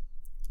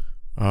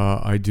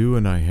 I do,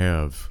 and I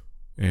have.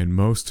 And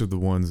most of the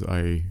ones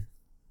I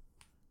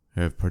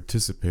have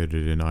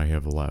participated in, I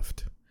have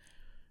left.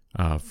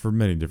 For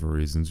many different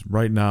reasons.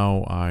 Right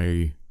now,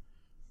 I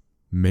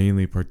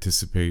mainly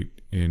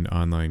participate in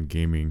online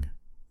gaming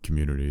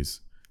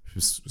communities,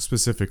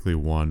 specifically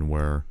one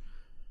where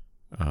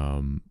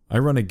I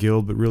run a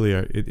guild, but really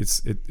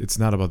it's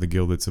not about the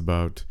guild. It's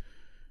about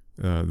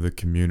the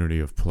community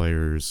of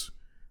players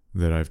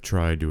that I've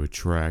tried to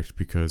attract,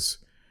 because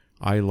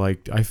I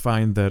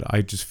find that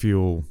I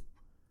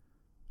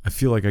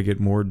feel like I get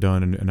more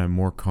done and I'm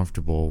more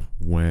comfortable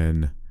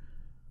when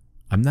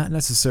I'm not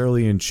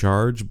necessarily in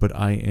charge, but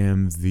I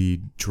am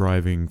the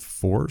driving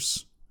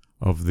force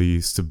of the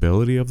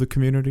stability of the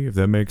community, if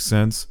that makes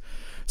sense.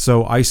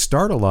 So I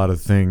start a lot of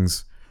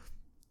things,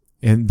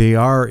 and they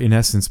are in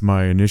essence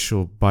by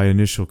initial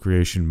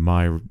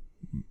creation,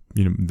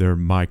 they're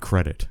my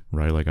credit,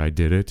 right? Like I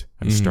did it,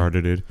 I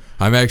started it.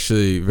 I'm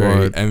actually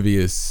very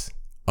envious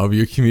of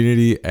your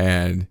community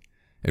and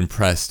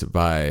impressed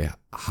by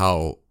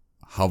how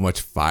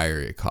much fire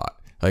it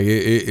caught. Like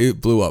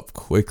it blew up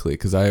quickly,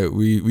 because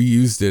we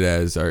used it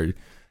as our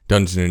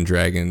Dungeons and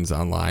Dragons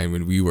online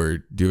when we were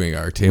doing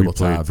our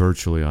tabletop. We played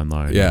virtually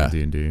online,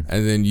 D&D.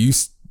 And then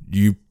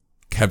you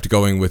kept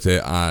going with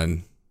it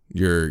on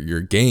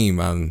your game,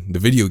 on the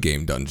video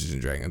game Dungeons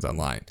and Dragons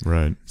online.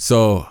 Right.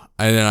 So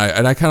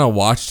I kind of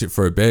watched it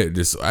for a bit.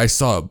 I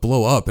saw it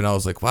blow up, and I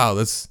was like, wow,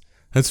 that's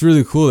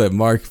really cool that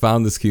Mark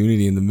found this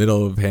community in the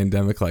middle of a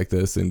pandemic like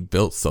this and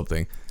built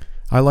something.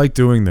 I like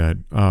doing that.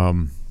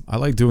 I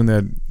like doing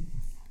that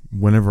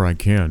whenever I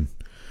can.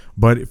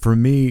 But for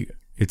me,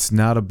 it's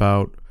not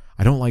about.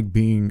 I don't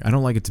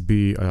like it to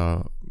be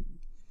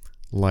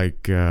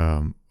like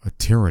a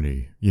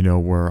tyranny,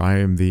 where I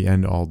am the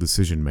end all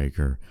decision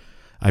maker.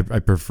 I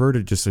prefer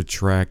to just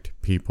attract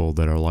people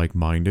that are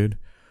like-minded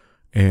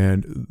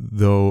and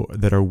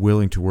that are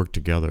willing to work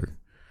together.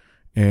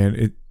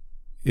 And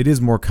it is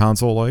more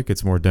console-like.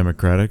 It's more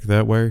democratic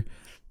that way.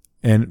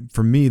 And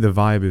for me, the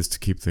vibe is to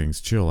keep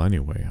things chill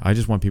anyway. I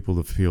just want people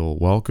to feel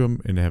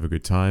welcome and to have a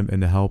good time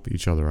and to help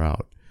each other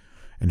out.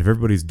 And if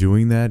everybody's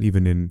doing that,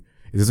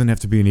 it doesn't have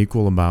to be in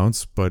equal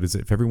amounts, but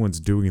if everyone's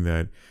doing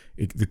that,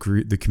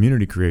 the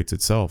community creates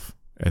itself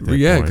at that point.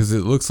 Yeah, because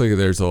it looks like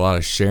there's a lot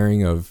of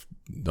sharing of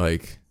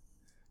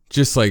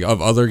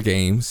of other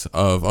games,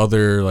 of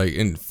other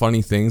and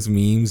funny things,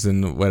 memes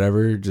and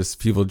whatever, just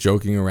people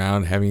joking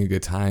around, having a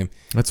good time.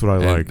 That's what I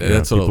like.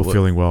 That's people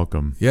feeling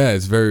welcome. Yeah,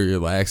 it's a very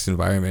relaxed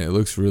environment. It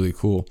looks really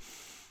cool.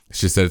 It's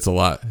just that it's a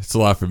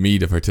lot for me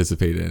to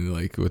participate in,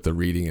 with the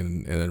reading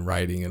and then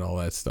writing and all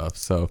that stuff.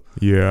 So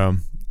yeah,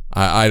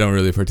 I don't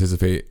really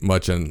participate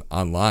much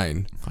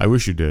online. I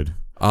wish you did.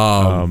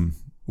 What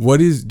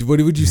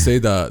would you say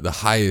the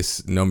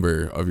highest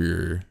number of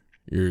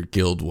your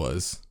guild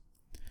was?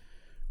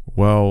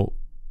 Well,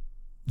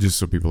 just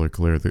so people are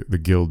clear, the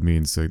guild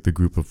means the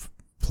group of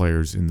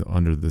players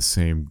under the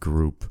same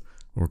group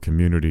or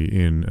community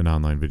in an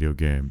online video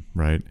game,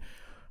 right?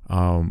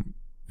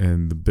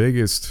 And the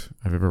biggest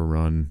I've ever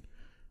run,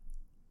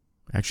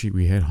 actually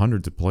we had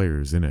hundreds of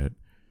players in it,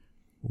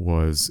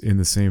 was in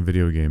the same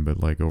video game, but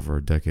over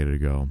a decade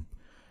ago.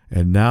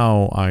 And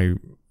now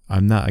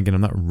I'm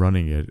not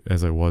running it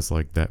as I was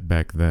like that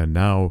back then.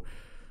 Now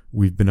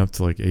we've been up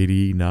to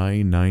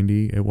 89,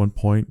 90 at one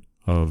point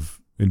of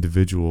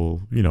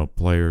individual,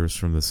 players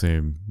from the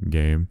same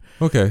game.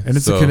 Okay. And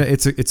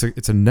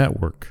it's a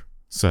network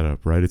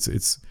setup, right?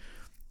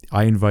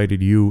 I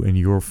invited you and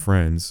your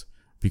friends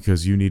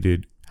because you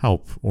needed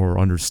help or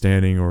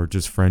understanding or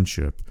just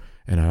friendship,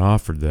 and I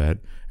offered that.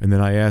 And then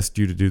I asked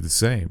you to do the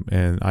same.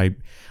 And I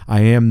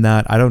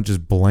don't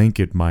just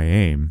blanket my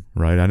aim,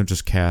 right? I don't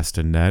just cast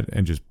a net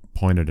and just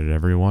point it at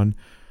everyone.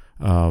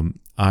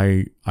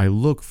 I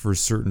look for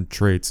certain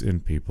traits in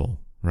people,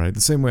 right?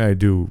 The same way I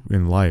do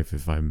in life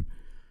if I'm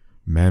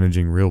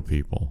managing real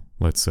people,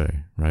 let's say,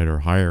 right? Or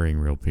hiring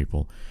real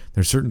people.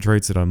 There's certain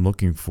traits that I'm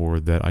looking for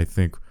that I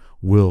think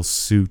will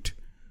suit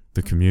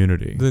the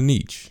community. The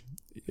niche.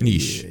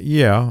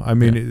 Yeah, I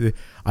mean,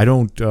 I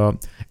don't.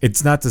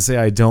 It's not to say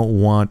I don't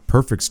want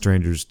perfect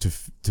strangers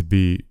to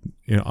be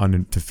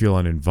to feel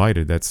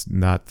uninvited. That's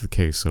not the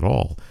case at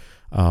all.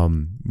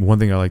 One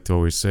thing I like to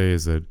always say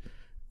is that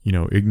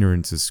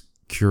ignorance is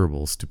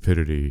curable,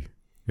 stupidity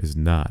is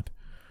not.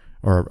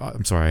 Or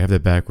I'm sorry, I have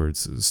that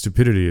backwards.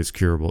 Stupidity is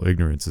curable,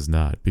 ignorance is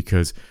not.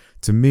 Because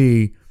to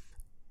me,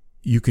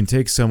 you can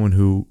take someone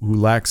who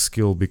lacks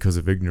skill because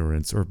of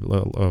ignorance or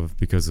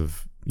because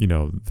of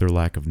their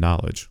lack of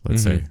knowledge,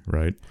 let's say,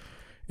 right?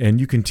 And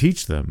you can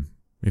teach them.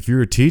 If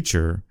you're a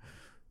teacher,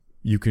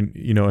 you can,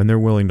 and they're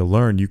willing to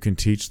learn, you can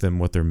teach them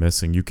what they're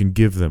missing. You can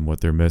give them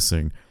what they're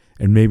missing,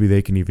 and maybe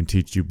they can even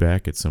teach you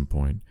back at some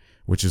point,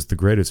 which is the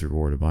greatest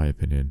reward, in my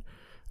opinion,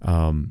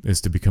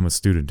 is to become a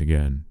student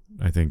again.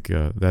 I think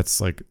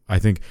I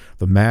think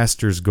the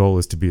master's goal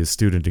is to be a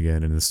student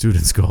again, and the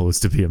student's goal is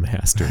to be a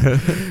master,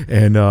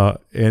 and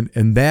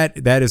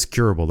that is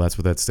curable. That's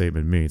what that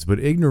statement means. But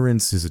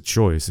ignorance is a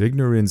choice.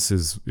 Ignorance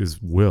is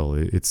will.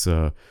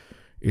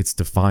 It's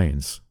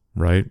defiance,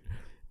 right?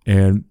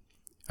 And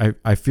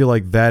I feel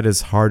like that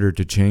is harder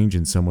to change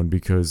in someone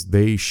because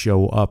they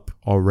show up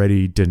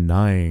already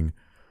denying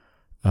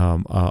a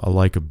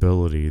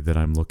likability that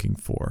I'm looking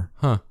for.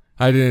 Huh.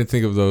 I didn't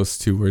think of those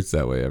two words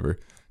that way ever.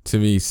 To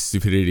me,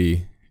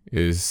 stupidity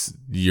is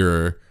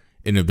your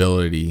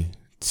inability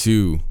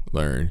to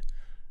learn,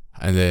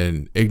 and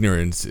then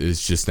ignorance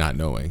is just not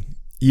knowing.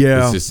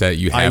 Yeah, it's just that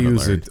you haven't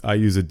learned. I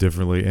use it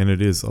differently, and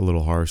it is a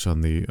little harsh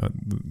on the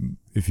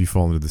if you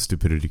fall into the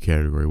stupidity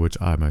category, which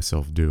I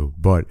myself do.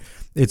 But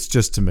it's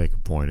just to make a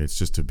point. It's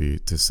just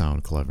to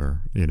sound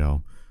clever,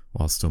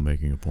 while still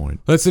making a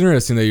point. That's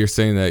interesting that you're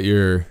saying that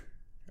your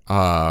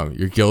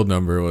guild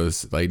number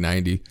was like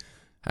 90.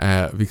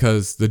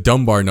 Because the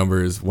Dunbar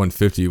number is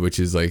 150, which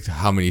is like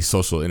how many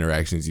social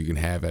interactions you can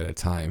have at a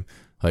time,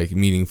 like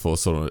meaningful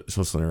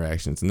social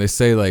interactions. And they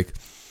say like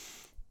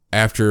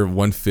after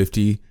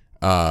 150,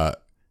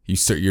 you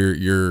start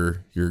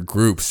your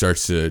group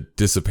starts to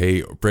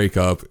dissipate, break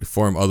up,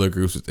 form other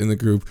groups within the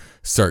group,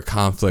 start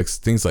conflicts,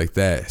 things like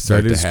that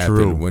start to happen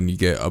true. When you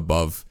get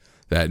above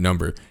that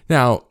number.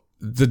 Now,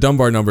 the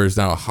Dunbar number is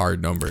not a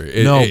hard number.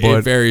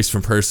 It varies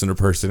from person to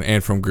person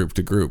and from group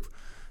to group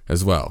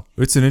as well.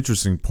 It's an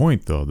interesting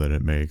point, though, that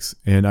it makes.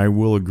 And I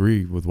will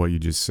agree with what you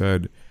just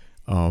said.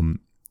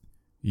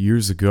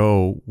 Years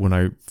ago, when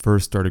I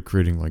first started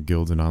creating like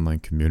guilds and online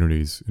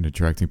communities and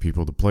attracting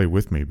people to play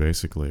with me,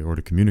 basically, or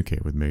to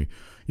communicate with me,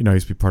 I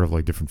used to be part of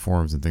like different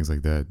forums and things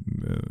like that.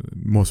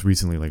 Most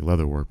recently, like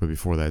leatherwork, but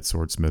before that,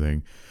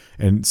 swordsmithing.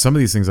 And some of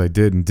these things I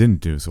did and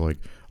didn't do. So like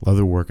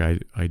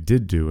leatherwork, I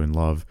did do and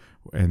love,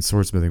 and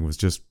swordsmithing was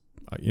just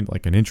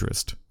like an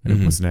interest.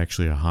 And it wasn't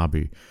actually a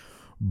hobby.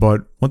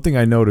 But one thing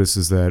I notice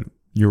is that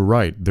you're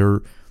right.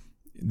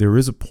 There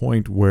is a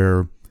point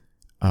where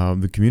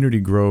the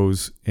community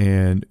grows,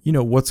 and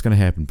what's going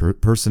to happen?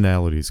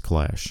 Personalities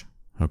clash.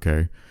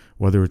 Okay,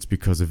 whether it's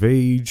because of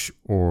age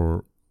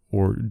or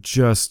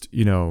just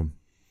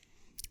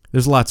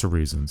there's lots of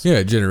reasons.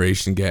 Yeah,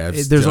 generation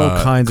gaps. There's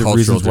all kinds of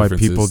reasons why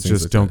people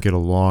just don't get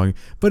along.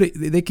 But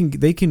they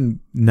can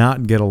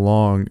not get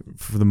along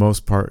for the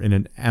most part in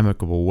an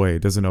amicable way.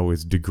 It doesn't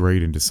always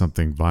degrade into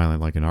something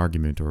violent like an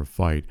argument or a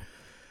fight.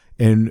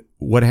 And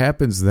what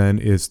happens then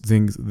is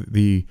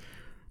the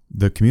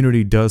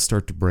community does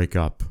start to break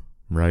up,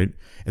 right?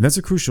 And that's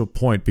a crucial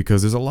point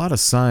because there's a lot of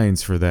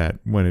signs for that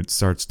when it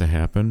starts to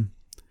happen.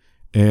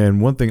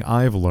 And one thing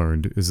I've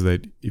learned is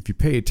that if you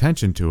pay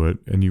attention to it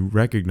and you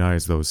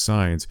recognize those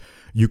signs,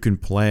 you can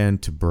plan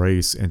to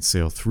brace and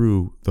sail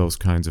through those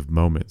kinds of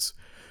moments.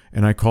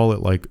 And I call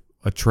it like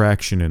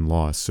attraction and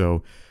loss.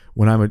 So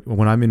when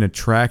I'm in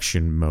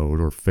attraction mode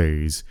or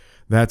phase,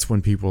 that's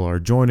when people are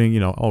joining,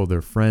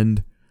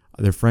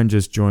 their friend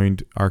just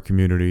joined our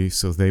community,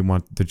 so they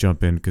want to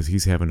jump in because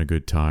he's having a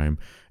good time.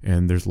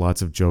 And there's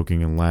lots of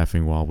joking and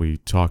laughing while we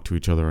talk to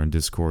each other on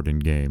Discord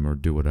and game or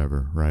do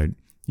whatever, right?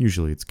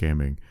 Usually it's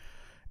gaming.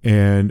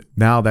 And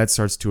now that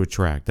starts to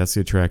attract. That's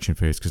the attraction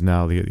phase because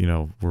now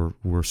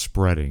we're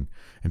spreading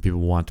and people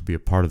want to be a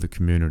part of the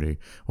community.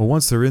 Well,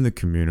 once they're in the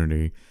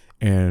community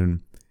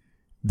and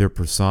their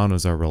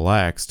personas are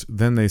relaxed,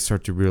 then they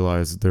start to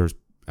realize there's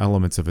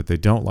elements of it they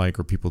don't like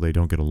or people they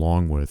don't get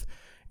along with.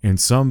 And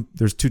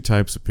there's two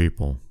types of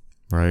people,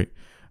 right?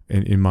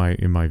 In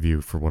my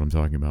view, for what I'm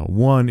talking about.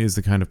 One is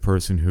the kind of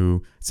person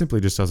who simply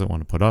just doesn't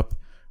want to put up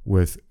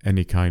with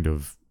any kind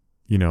of,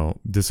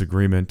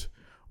 disagreement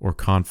or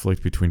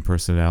conflict between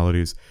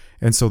personalities,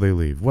 and so they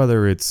leave.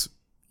 Whether it's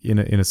in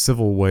a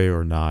civil way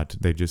or not,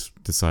 they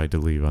just decide to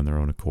leave on their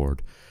own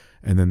accord.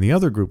 And then the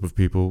other group of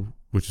people,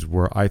 which is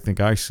where I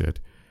think I sit,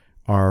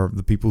 are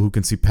the people who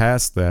can see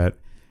past that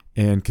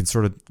and can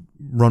sort of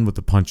run with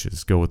the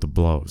punches, go with the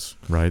blows,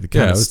 right? They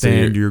kind of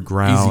stand your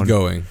ground.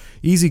 I'm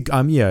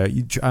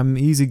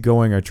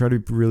easygoing. I try to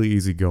be really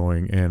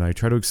easygoing, and I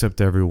try to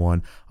accept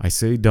everyone. I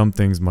say dumb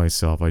things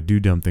myself. I do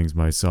dumb things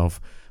myself,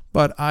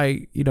 but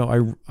I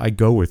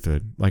go with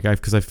it,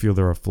 because I feel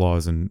there are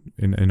flaws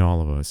in all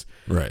of us.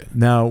 Right.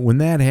 Now, when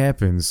that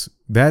happens,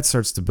 that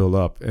starts to build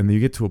up, and you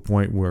get to a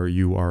point where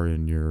you are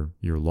in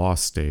your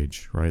lost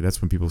stage, right?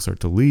 That's when people start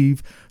to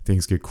leave.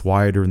 Things get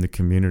quieter in the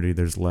community.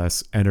 There's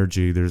less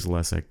energy. There's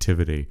less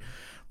activity.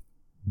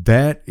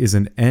 That is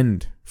an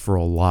end for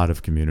a lot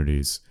of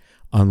communities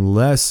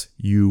unless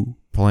you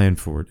plan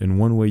for it. And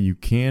one way you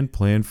can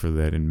plan for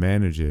that and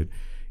manage it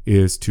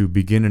is to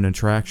begin an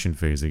attraction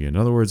phase again. In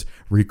other words,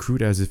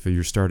 recruit as if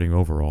you're starting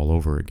over all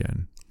over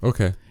again.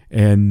 Okay.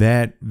 And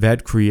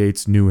that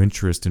creates new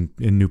interest in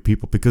new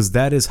people, because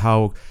that is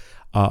how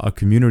a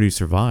community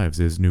survives,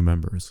 is new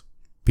members.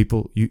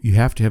 People, you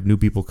have to have new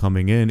people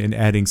coming in and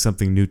adding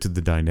something new to the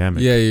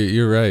dynamic. Yeah,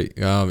 you're right.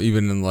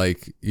 Even in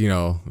like,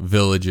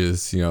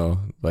 villages,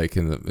 like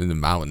in the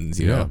mountains,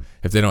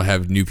 if they don't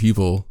have new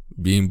people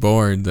being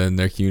born, then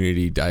their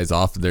community dies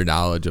off. Their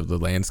knowledge of the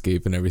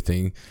landscape and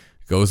everything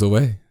goes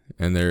away,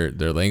 and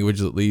their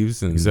language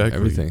leaves, and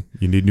everything.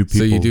 You need new people.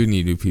 So you do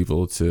need new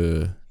people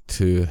to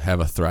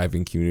have a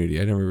thriving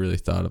community. I never really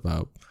thought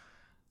about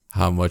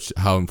how much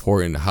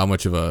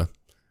of a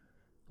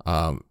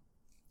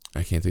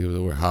I can't think of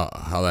the word.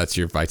 How that's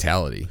your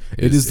vitality.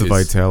 It is the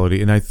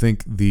vitality, and I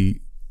think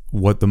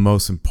what the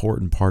most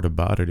important part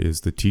about it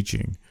is the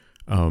teaching,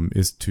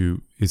 is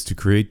to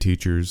create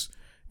teachers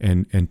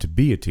and to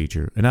be a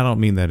teacher. And I don't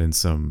mean that in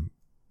some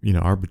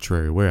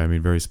arbitrary way. I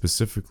mean very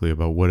specifically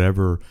about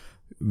whatever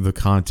the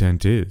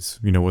content is.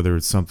 Whether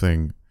it's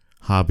something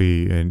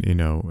hobby and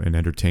and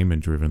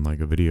entertainment driven like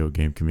a video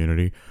game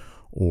community,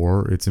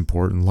 or it's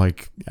important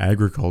like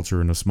agriculture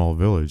in a small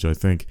village. I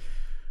think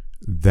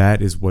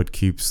that is what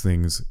keeps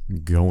things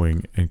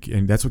going,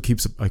 and that's what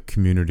keeps a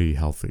community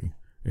healthy,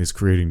 is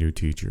creating new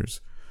teachers.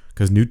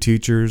 Because new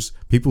teachers,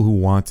 people who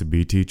want to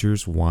be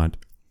teachers, want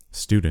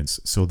students,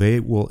 so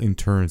they will in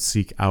turn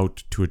seek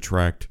out to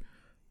attract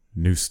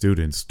new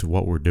students to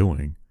what we're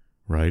doing,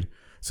 right?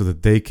 So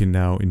that they can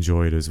now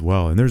enjoy it as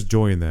well, and there's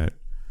joy in that.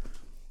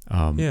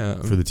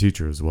 For the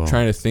teacher as well.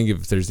 Trying to think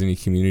if there's any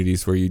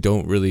communities where you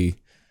don't really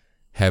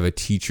have a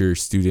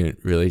teacher-student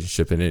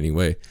relationship in any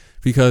way,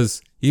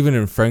 because even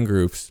in friend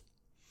groups,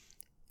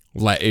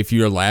 if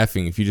you're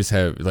laughing, if you just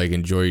have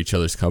enjoy each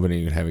other's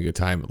company and having a good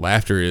time,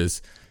 laughter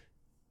is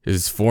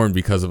formed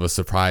because of a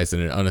surprise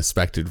and an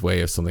unexpected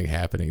way of something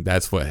happening.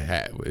 That's what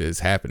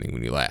is happening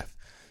when you laugh.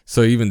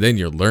 So even then,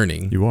 you're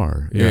learning. You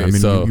are, yeah. I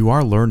mean, you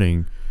are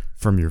learning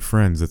from your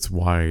friends. That's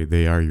why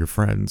they are your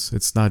friends.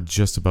 It's not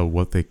just about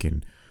what they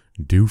can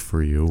do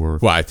for you,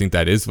 or I think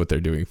that is what they're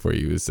doing for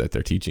you, is that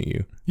they're teaching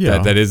you. Yeah,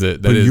 that is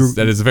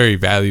a very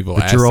valuable.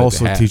 But you're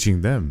also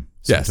teaching them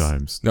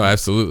sometimes. Yes. No,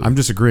 absolutely. I'm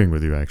disagreeing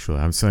with you. Actually,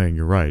 I'm saying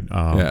you're right.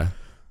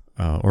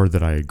 Or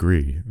that I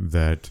agree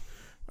that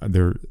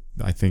there.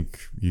 I think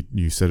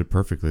you said it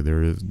perfectly.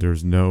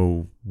 There's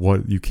no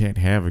you can't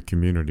have a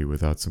community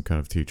without some kind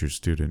of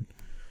teacher-student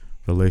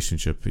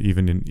relationship,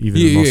 even in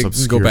the most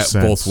obscure go back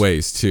sense. Both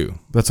ways too.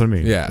 That's what I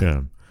mean.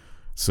 Yeah.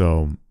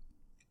 So.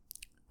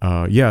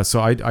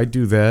 So I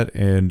do that,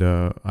 and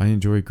I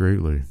enjoy it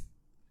greatly.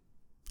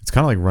 It's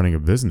kind of like running a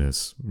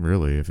business,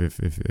 really.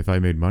 If I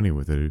made money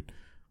with it,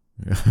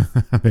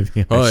 maybe.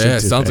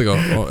 It sounds like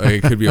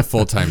it could be a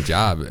full-time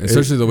job,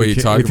 especially the way you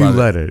talk about it. If you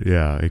let it,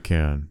 yeah, it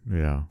can,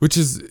 yeah. Which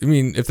is, I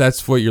mean, if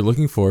that's what you're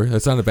looking for,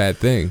 that's not a bad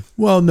thing.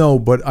 Well, no,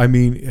 but I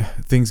mean,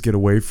 things get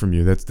away from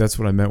you. That's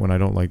what I meant when I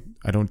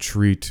don't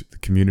treat the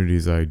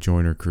communities I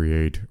join or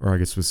create, or I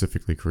guess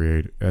specifically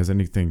create, as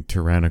anything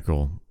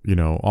tyrannical.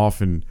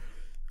 Often.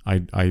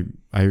 I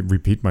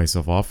repeat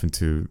myself often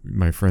to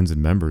my friends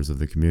and members of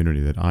the community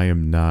that I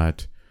am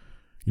not,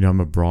 I'm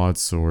a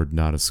broadsword,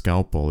 not a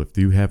scalpel. If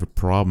you have a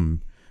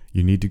problem,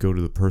 you need to go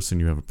to the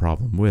person you have a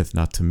problem with,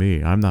 not to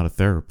me. I'm not a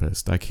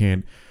therapist.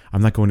 I'm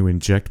not going to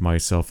inject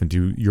myself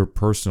into your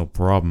personal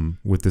problem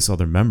with this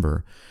other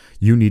member.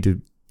 You need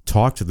to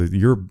talk to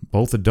you're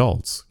both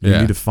adults. You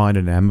need to find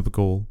an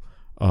amicable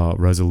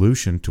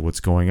resolution to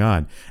what's going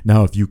on.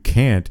 Now, if you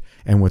can't,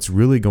 and what's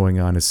really going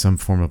on is some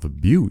form of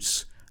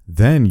abuse,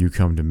 then you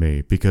come to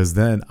me, because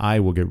then I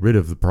will get rid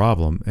of the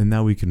problem, and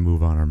now we can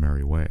move on our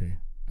merry way.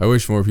 I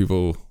wish more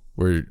people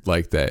were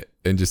like that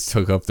and just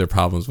took up their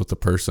problems with the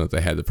person that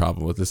they had the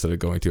problem with, instead of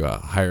going to a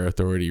higher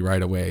authority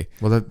right away.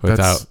 Well,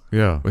 without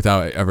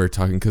ever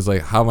talking. Because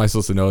how am I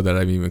supposed to know that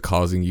I'm even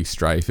causing you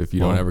strife if you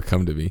don't ever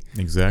come to me?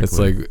 Exactly. It's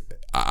like,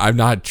 I'm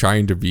not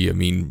trying to be a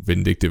mean,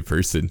 vindictive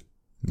person,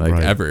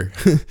 ever.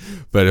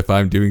 But if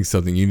I'm doing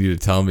something, you need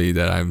to tell me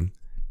that I'm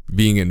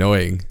being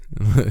annoying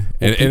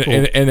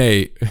in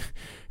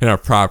a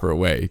proper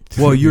way.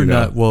 Well, you're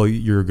not. Well,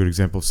 you're a good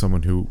example of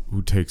someone who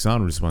takes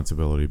on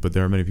responsibility, but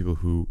there are many people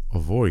who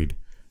avoid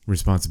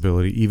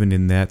responsibility, even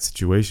in that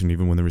situation,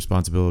 even when the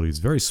responsibility is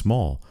very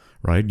small,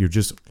 right? You're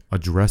just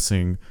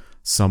addressing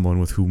someone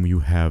with whom you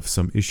have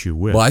some issue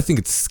with. Well, I think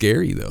it's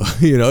scary though.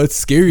 It's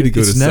scary to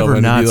go to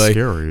someone and be like,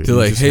 scary. To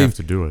hey, have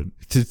to do it.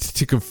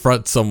 To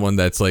confront someone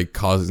that's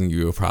causing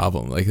you a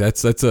problem.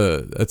 That's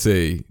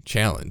a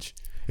challenge.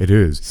 It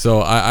is.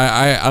 So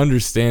I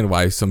understand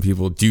why some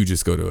people do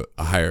just go to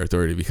a higher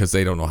authority, because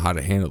they don't know how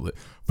to handle it.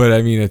 But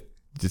I mean,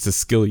 it's a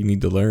skill you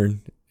need to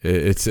learn.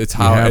 It's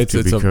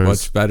a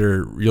much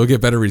better. You'll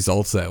get better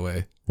results that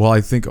way. Well,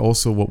 I think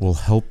also what will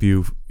help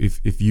you,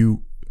 if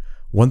you,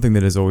 one thing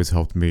that has always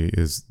helped me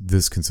is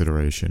this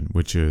consideration,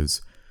 which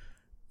is,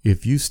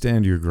 if you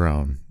stand your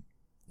ground,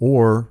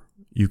 or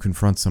you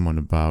confront someone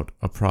about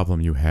a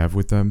problem you have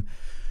with them,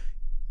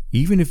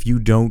 even if you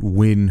don't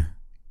win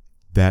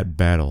that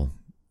battle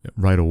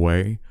right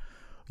away,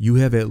 you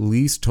have at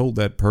least told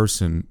that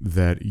person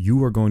that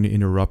you are going to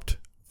interrupt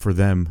for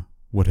them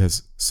what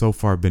has so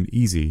far been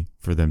easy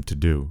for them to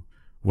do,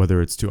 whether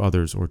it's to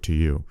others or to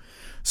you.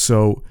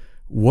 So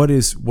what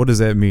does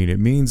that mean? It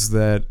means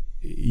that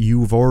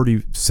you've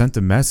already sent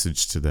a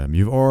message to them.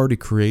 You've already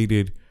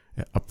created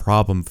a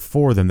problem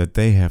for them that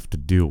they have to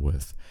deal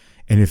with.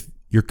 And if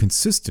you're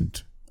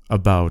consistent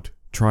about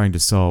trying to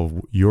solve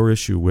your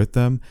issue with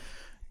them,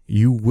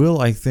 you will,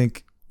 I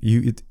think,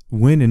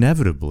 win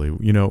inevitably.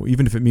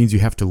 Even if it means you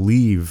have to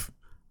leave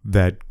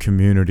that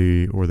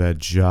community or that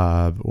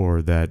job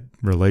or that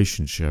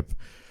relationship,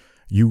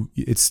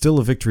 it's still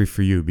a victory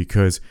for you,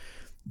 because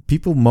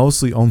people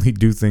mostly only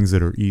do things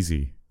that are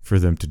easy for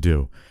them to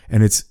do.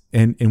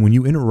 And when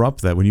you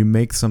interrupt that, when you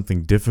make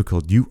something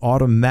difficult, you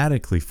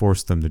automatically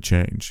force them to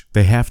change.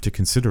 They have to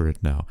consider it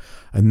now.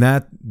 And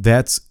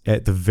that's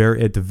at the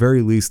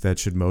very least, that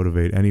should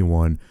motivate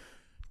anyone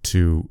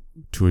to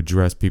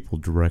address people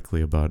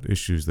directly about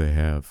issues they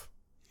have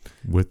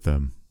with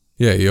them.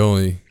 Yeah,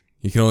 you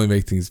can only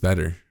make things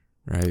better,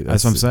 right?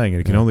 That's what I'm saying.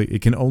 It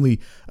can only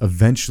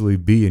eventually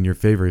be in your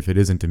favor if it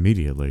isn't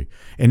immediately.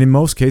 And in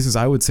most cases,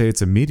 I would say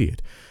it's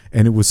immediate.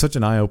 And it was such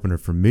an eye-opener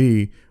for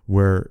me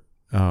where,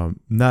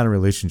 not in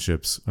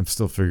relationships, I'm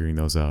still figuring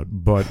those out,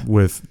 but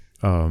with,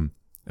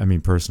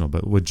 personal,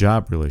 but with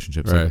job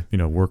relationships, right.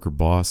 Like,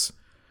 worker-boss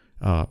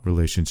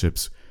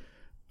relationships,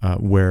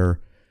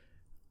 where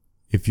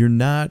if you're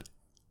not,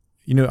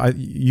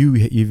 you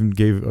even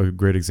gave a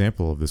great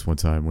example of this one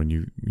time when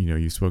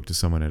you spoke to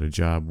someone at a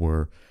job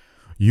where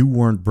you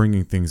weren't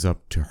bringing things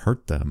up to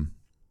hurt them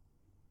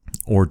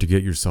or to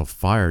get yourself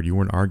fired. You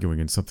weren't arguing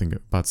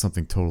about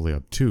something totally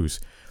obtuse.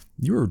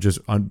 You were just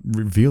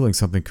revealing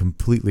something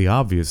completely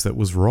obvious that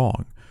was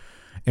wrong.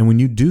 And when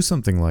you do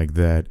something like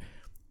that,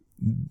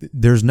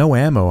 there's no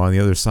ammo on the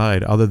other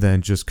side other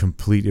than just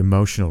complete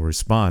emotional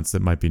response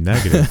that might be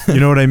negative. You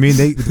know what I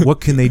mean?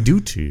 What can they do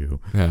to you?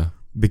 Yeah.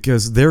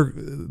 Because they're,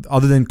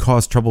 other than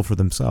cause trouble for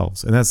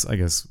themselves. And that's, I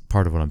guess,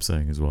 part of what I'm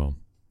saying as well.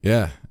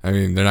 Yeah. I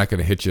mean, they're not going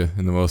to hit you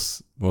in the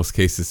most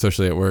cases,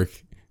 especially at work.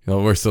 The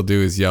worst they'll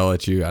do is yell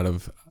at you out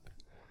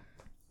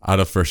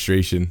of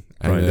frustration.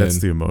 And right. That's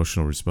the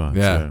emotional response.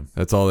 Yeah.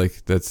 That's all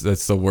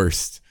that's the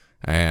worst.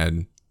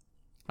 And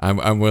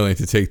I'm willing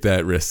to take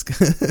that risk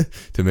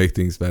to make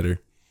things better.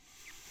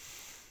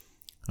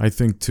 I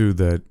think too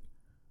that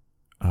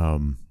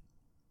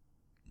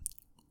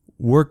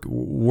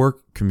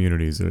work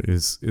communities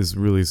is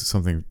really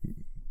something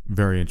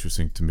very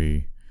interesting to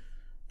me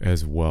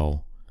as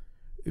well,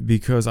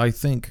 because I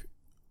think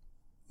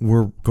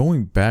we're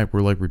going back.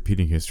 We're like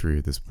repeating history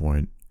at this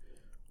point.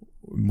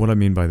 What I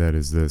mean by that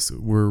is this: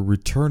 we're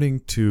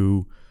returning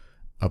to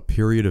a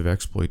period of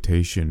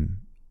exploitation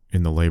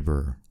in the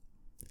laborer.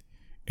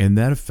 And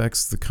that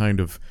affects the kind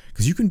of,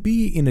 because you can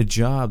be in a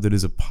job that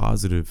is a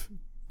positive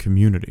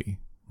community,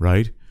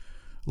 right?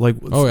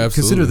 Like,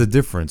 consider the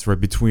difference, right,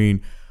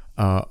 between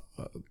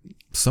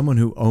someone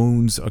who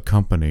owns a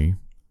company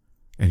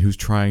and who's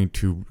trying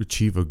to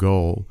achieve a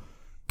goal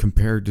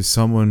compared to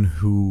someone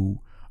who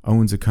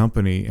owns a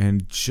company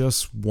and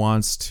just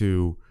wants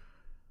to,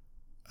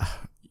 I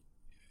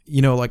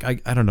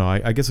don't know.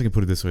 I guess I can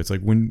put it this way. It's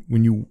like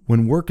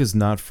when work is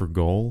not for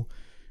goal,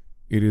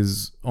 it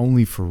is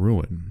only for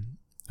ruin.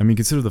 I mean,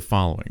 consider the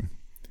following.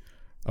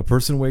 A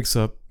person wakes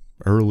up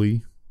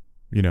early,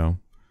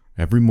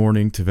 every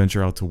morning to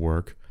venture out to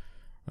work.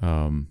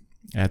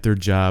 At their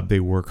job, they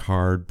work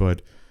hard,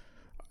 but,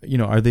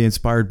 are they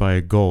inspired by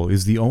a goal?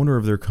 Is the owner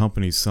of their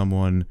company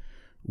someone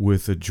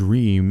with a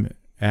dream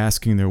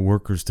asking their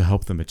workers to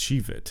help them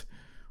achieve it?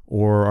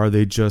 Or are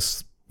they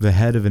just the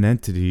head of an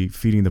entity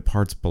feeding the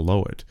parts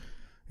below it?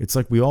 It's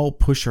like we all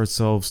push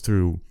ourselves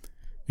through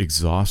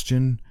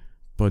exhaustion,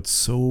 but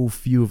so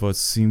few of us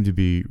seem to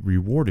be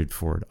rewarded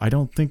for it. I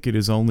don't think it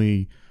is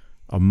only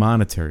a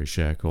monetary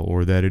shackle,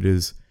 or that it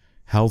is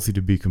healthy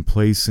to be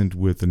complacent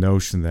with the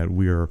notion that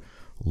we are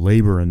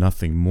labor and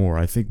nothing more.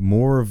 I think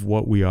more of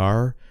what we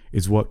are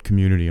is what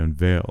community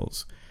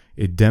unveils.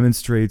 It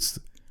demonstrates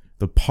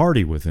the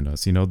party within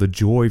us, the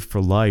joy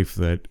for life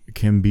that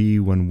can be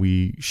when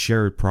we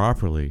share it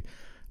properly,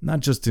 not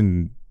just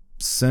in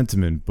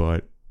sentiment,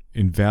 but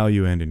in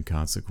value and in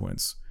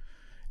consequence.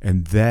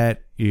 And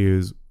that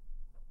is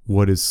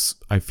what is,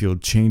 I feel,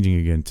 changing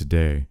again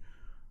today.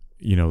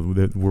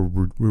 That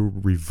we're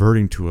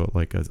reverting to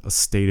a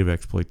state of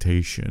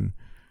exploitation.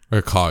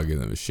 A cog in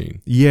the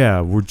machine.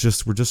 Yeah, we're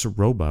just a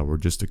robot. We're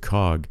just a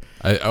cog.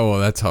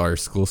 That's how our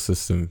school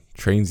system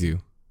trains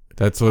you.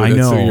 That's what I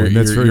know.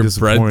 You're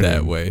bred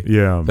that way.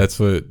 Yeah, that's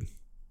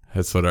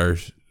what our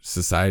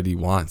society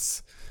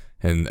wants.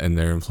 And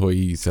their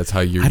employees. That's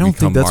how you. I don't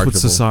become think that's marketable.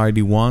 what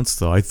society wants,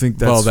 though. I think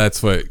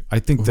that's what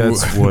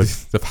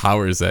the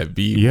powers that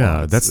be. Yeah,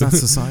 wants. That's not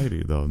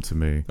society, though. To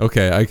me,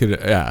 okay, I could.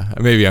 Yeah,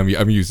 maybe I'm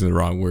using the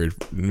wrong word.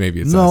 Maybe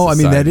it's no. Not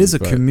society, I mean, that is a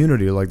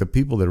community. Like the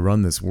people that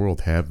run this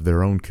world have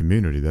their own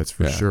community. That's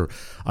for sure.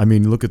 I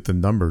mean, look at the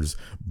numbers.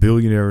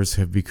 Billionaires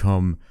have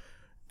become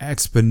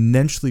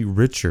exponentially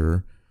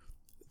richer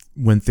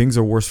when things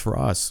are worse for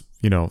us.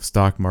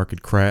 Stock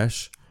market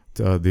crash.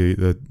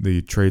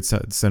 the trade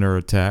center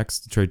attacks,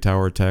 the trade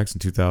tower attacks in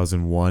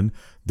 2001,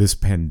 this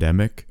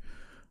pandemic.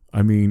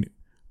 I mean,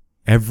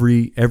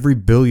 every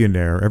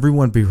billionaire,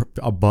 everyone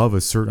above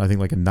a certain, I think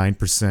like a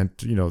 9%,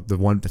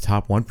 the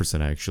top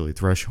 1% actually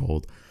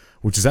threshold,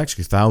 which is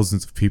actually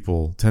thousands of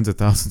people, tens of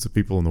thousands of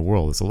people in the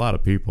world. It's a lot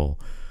of people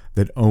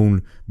that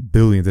own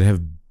billions, that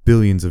have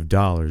billions of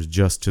dollars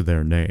just to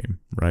their name,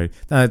 right?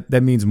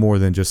 That means more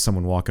than just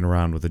someone walking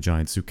around with a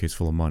giant suitcase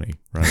full of money,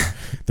 right?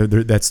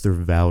 That's their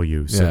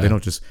value. So they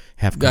don't just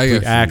have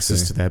complete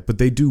access to that, but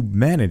they do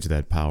manage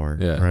that power,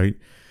 right?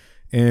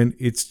 And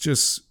it's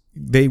just,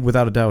 they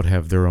without a doubt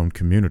have their own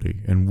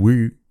community, and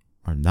we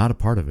are not a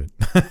part of it,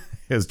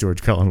 as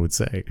George Carlin would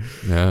say.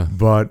 Yeah.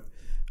 But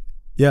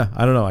yeah,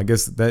 I don't know. I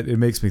guess that it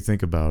makes me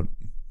think about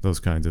those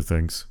kinds of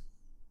things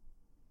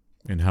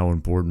and how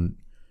important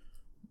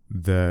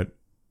that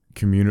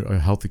a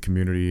healthy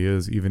community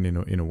is, even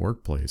in a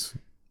workplace.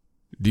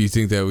 Do you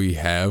think that we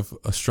have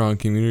a strong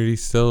community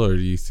still, or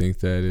do you think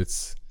that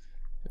it's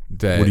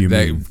that, what do you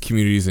mean? That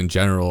communities in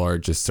general are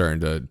just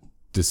starting to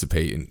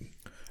dissipate? And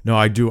no,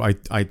 I do.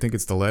 I think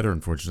it's the latter.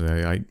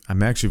 Unfortunately,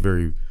 I'm actually a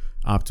very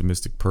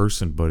optimistic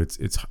person, but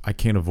it's I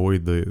can't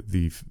avoid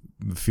the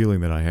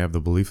feeling that I have,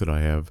 the belief that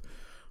I have,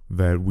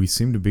 that we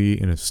seem to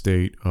be in a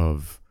state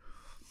of,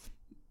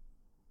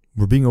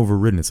 we're being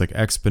overridden. It's like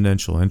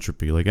exponential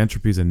entropy. Like,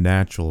 entropy is a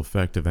natural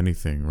effect of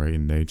anything, right,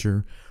 in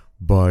nature,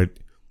 but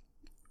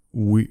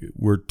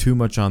we're too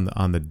much on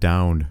the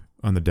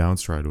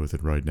downstride with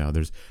it right now.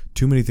 There's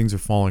too many things are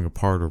falling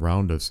apart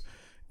around us,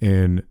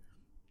 and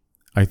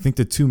I think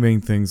the two main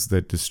things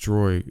that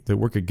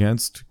work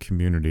against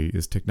community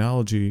is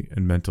technology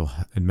and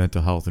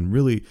mental health. And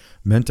really,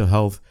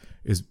 negative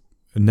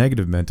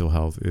mental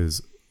health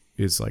is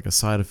like a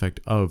side effect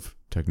of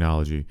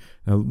technology.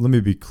 Now, let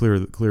me be clearer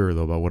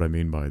though about what I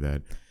mean by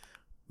that.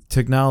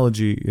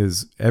 Technology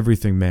is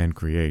everything man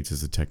creates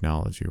is a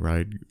technology,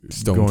 right?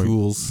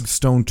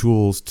 Stone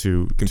tools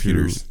to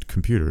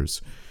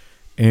computers.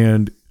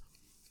 And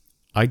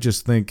I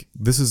just think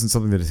this isn't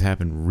something that has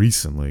happened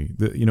recently.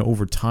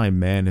 Over time,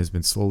 man has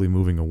been slowly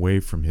moving away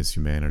from his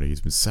humanity.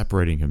 He's been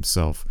separating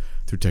himself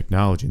through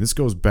technology. And this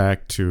goes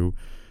back to,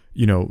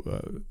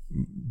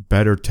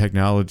 better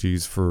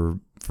technologies for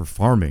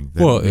farming.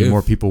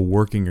 More people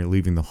working or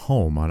leaving the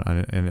home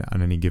on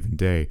any given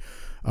day,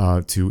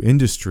 to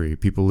industry,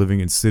 people living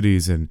in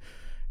cities and,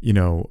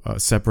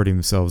 separating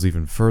themselves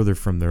even further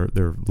from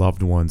their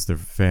loved ones, their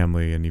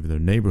family, and even their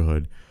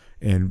neighborhood,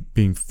 and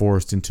being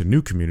forced into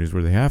new communities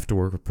where they have to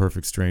work with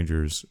perfect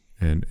strangers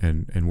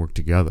and work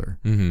together.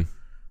 Mm-hmm.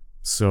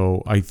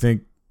 So I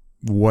think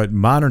what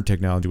modern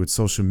technology with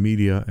social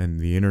media and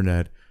the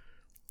internet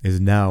is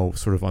now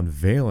sort of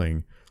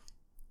unveiling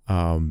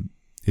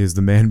is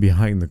the man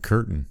behind the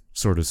curtain,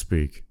 so to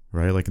speak,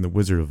 right? Like in The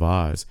Wizard of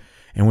Oz.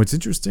 And what's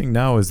interesting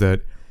now is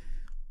that,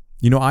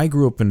 I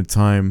grew up in a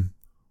time,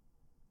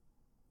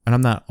 and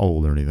I'm not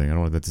old or anything. I don't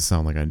want that to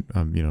sound like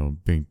I'm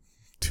being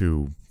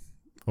too,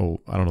 I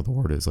don't know what the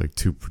word is, like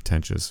too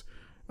pretentious.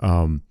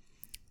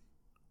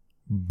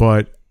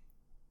 But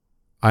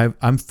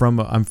I'm from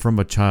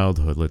a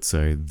childhood, let's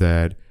say,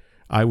 that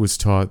I was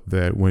taught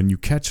that when you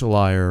catch a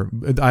liar,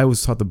 I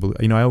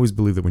always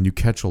believe that when you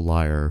catch a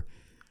liar,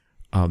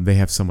 they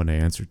have someone to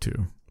answer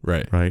to.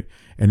 Right.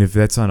 And if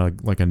that's on a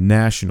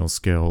national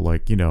scale,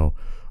 like,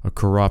 a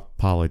corrupt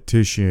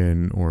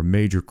politician or a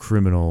major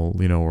criminal,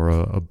 or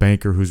a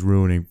banker who's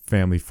ruining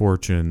family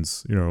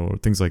fortunes, or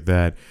things like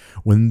that,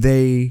 when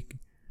they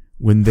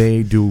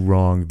do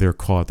wrong, they're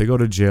caught. They go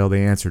to jail,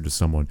 they answer to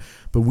someone.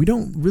 But we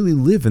don't really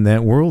live in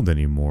that world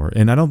anymore.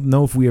 And I don't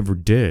know if we ever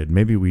did.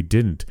 Maybe we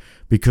didn't.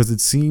 Because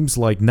it seems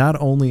like not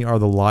only are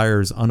the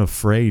liars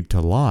unafraid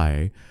to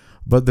lie,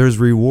 but there's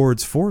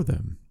rewards for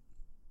them.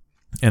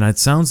 And it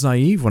sounds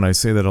naive when I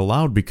say that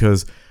aloud,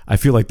 because I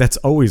feel like that's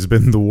always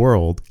been the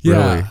world.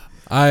 Yeah, really.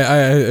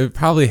 I it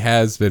probably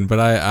has been, but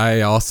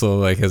I also,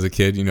 like, as a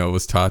kid,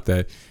 was taught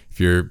that if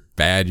you're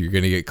bad, you're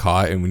gonna get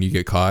caught, and when you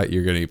get caught,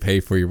 you're gonna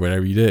pay for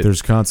whatever you did.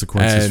 There's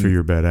consequences for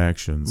your bad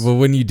actions. Well,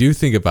 when you do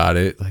think about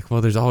it,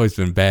 there's always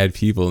been bad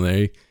people, and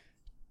they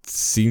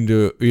seem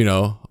to,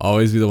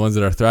 always be the ones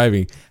that are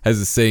thriving. As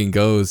the saying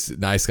goes,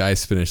 nice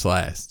guys finish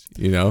last.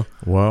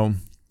 Well.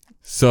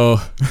 So,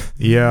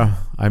 yeah,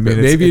 I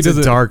mean, maybe it's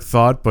a dark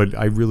thought, but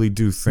I really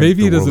do think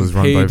the world is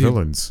run by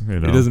villains.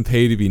 It doesn't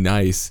pay to be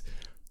nice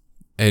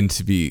and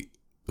to be,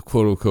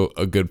 quote unquote,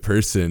 a good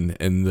person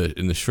in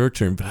the short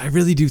term, but I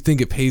really do think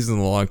it pays in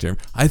the long term.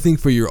 I think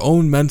for your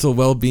own mental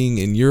well-being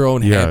and your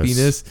own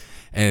happiness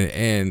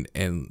and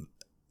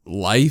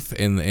life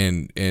and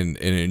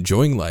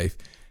enjoying life,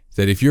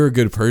 that if you're a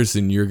good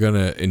person, you're going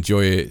to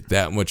enjoy it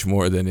that much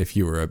more than if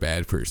you were a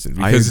bad person.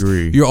 Because I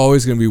agree. You're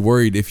always going to be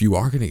worried if you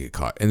are going to get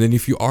caught. And then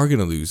if you are going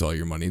to lose all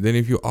your money, then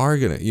if you are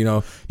going to, you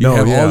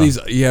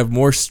have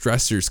more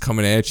stressors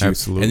coming at you.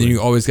 Absolutely. And then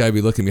you always got to be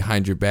looking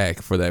behind your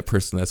back for that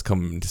person that's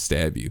coming to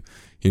stab you,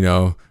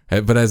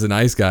 But as a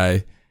nice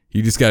guy,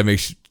 you just got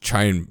to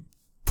try and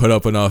put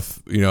up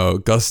enough,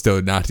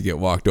 not to get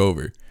walked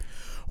over.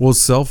 Well,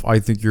 I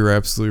think you're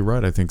absolutely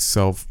right. I think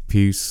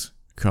peace,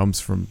 comes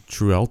from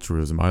true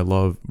altruism. I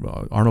love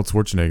Arnold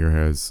Schwarzenegger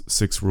has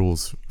 6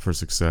 rules for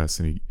success,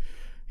 and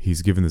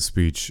he's given the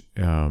speech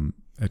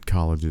at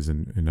colleges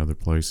and other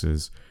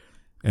places,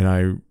 and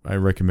I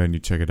recommend you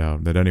check it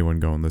out. That anyone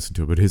go and listen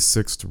to it. But his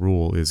 6th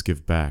rule is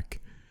give back,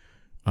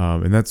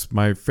 and that's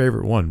my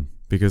favorite one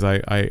because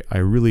I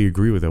really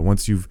agree with that.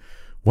 Once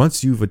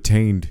you've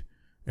attained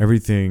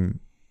everything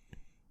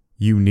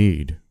you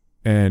need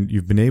and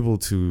you've been able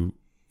to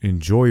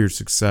enjoy your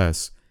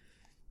success,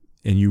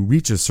 and you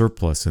reach a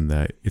surplus in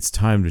that, it's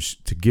time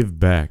to give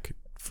back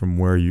from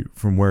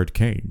where it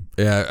came.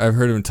 Yeah, I've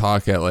heard him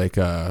talk at like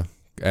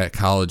at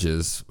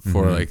colleges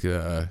for like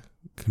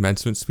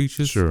commencement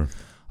speeches. Sure.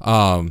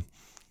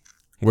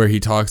 Where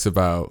he talks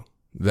about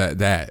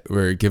that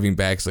where giving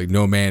back is like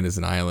no man is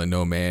an island,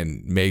 no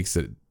man makes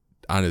it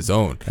on his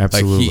own.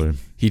 Absolutely. Like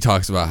he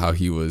talks about how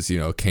he was,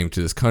 came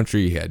to this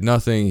country, he had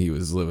nothing, he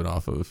was living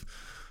off of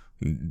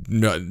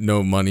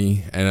no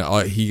money,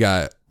 and he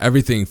got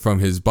everything from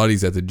his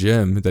buddies at the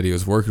gym that he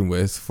was working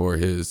with for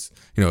his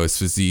his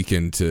physique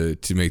and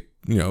to make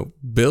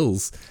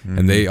bills,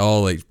 and they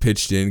all like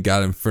pitched in,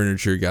 got him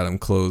furniture, got him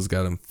clothes,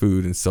 got him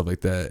food and stuff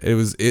like that.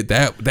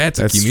 That's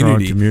a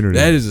community. Strong community.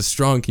 That is a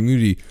strong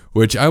community,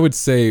 which I would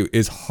say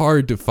is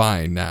hard to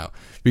find now,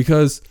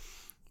 because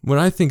when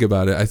I think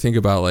about it, I think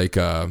about like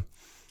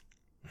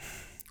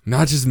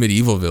not just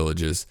medieval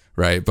villages,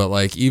 right, but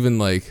like even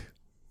like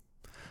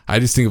I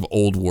just think of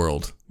old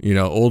world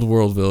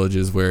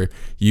villages where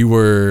you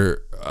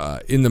were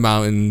in the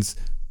mountains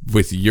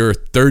with your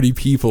 30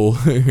 people,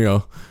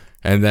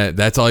 and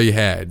that's all you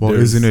had. Well,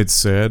 isn't it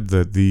sad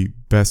that the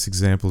best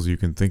examples you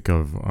can think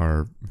of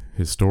are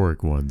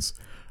historic ones?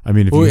 I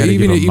mean, if you had to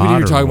give a even if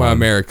you're talking one, about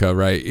America,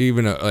 right?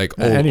 Even like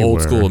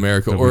old school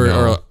America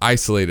or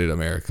isolated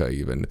America,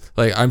 even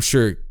like I'm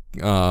sure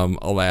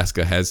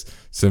Alaska has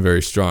some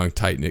very strong,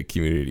 tight-knit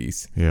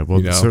communities. Yeah,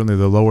 well, certainly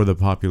the lower the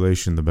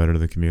population, the better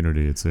the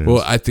community it is.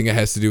 Well, I think it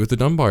has to do with the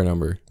Dunbar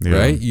number,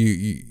 right?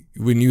 You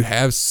when you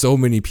have so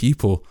many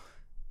people,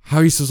 how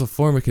are you supposed to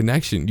form a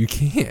connection? You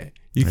can't.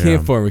 You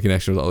can't form a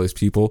connection with all these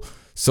people.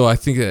 So I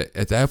think that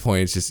at that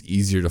point, it's just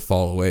easier to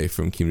fall away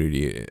from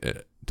community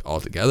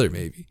altogether,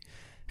 maybe.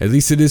 At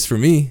least it is for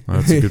me. Well,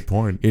 that's a good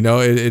point.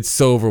 It's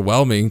so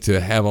overwhelming to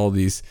have all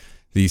these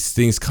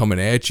things coming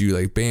at you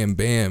like bam,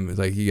 bam. It's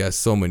like you got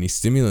so many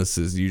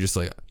stimuluses. You're just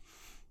like,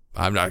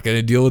 I'm not going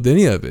to deal with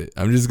any of it.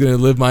 I'm just going to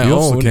live my you own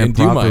also can't and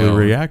do my properly own.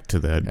 react to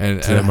that And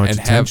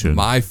attention. Have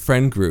my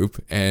friend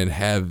group and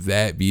have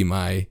that be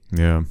my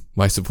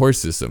support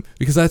system.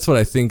 Because that's what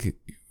I think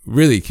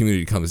really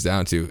community comes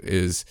down to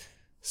is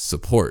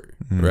support,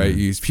 right?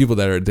 You use people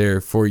that are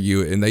there for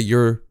you and that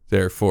you're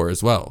there for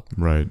as well.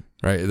 Right.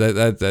 Right.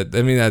 That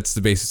I mean, that's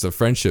the basis of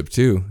friendship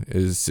too,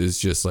 is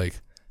just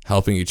like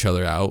helping each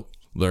other out,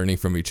 learning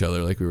from each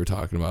other, like we were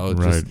talking about.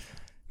 Right.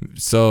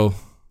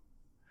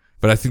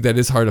 But I think that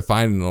is hard to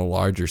find in a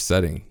larger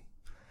setting,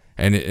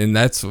 and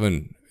that's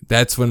when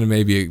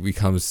maybe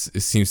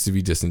it seems to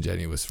be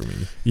disingenuous for me.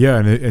 Yeah,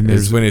 and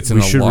there's when it's in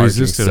we a should larger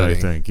resist it. setting.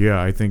 I think.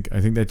 Yeah, I think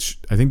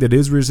that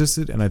is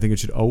resisted, and I think it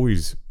should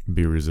always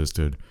be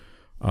resisted,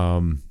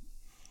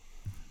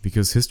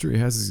 because history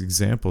has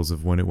examples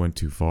of when it went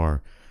too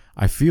far.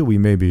 I feel we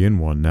may be in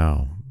one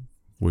now,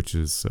 which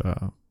is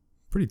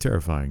pretty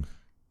terrifying.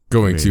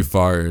 Going too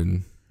far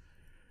in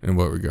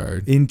what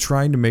regard? In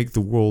trying to make the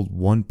world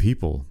one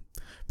people.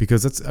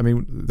 Because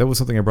that was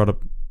something I brought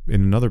up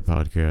in another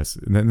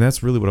podcast. And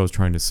that's really what I was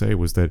trying to say,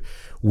 was that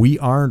we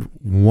aren't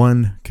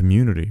one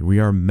community. We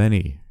are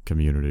many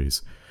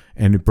communities.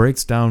 And it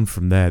breaks down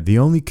from that. The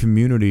only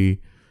community,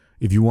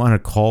 if you want to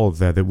call it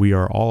that we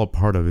are all a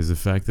part of, is the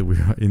fact that we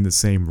are in the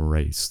same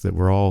race, that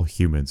we're all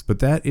humans. But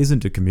that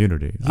isn't a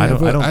community. Yeah, I don't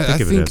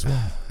think of it as one.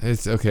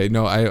 It's okay.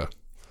 No, I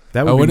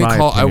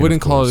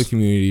wouldn't call it a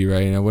community,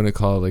 right? And I wouldn't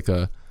call it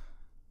like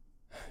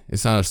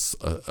it's not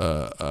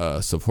a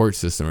support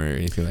system or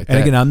anything like that.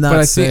 And again, I'm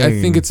not saying,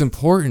 I think it's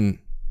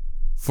important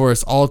for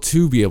us all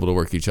to be able to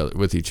work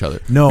with each other.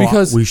 No,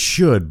 because we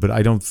should, but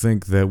I don't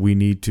think that we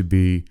need to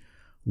be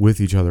with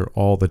each other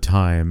all the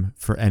time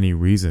for any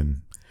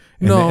reason.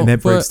 And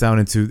that breaks down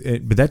into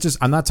it. But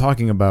I'm not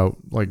talking about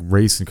like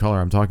race and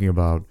color. I'm talking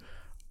about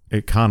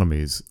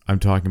economies. I'm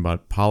talking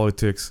about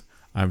politics.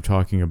 I'm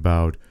talking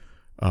about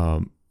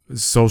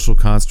social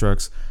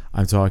constructs.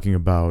 I'm talking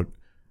about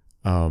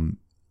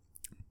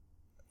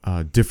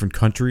different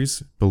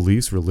countries,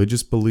 beliefs,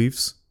 religious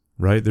beliefs,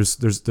 right?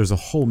 There's a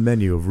whole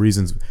menu of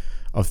reasons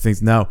of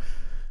things. Now,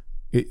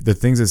 the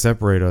things that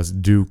separate us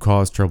do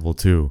cause trouble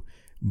too,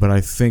 but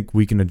I think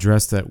we can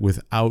address that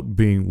without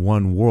being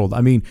one world. I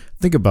mean,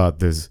 think about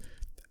this.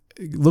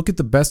 Look at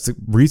the best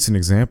recent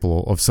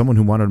example of someone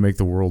who wanted to make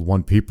the world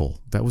one people.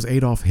 That was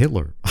Adolf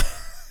Hitler.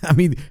 I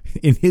mean,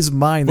 in his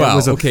mind, that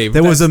was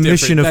a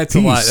mission of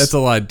peace. That's a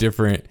lot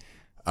different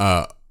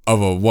of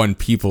a one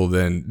people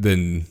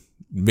than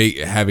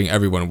having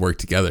everyone work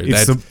together.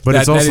 But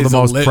it's also the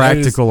most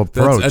practical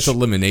approach. That's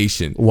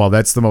elimination. Well,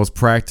 that's the most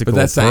practical but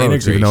that's approach, not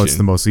integration. even though it's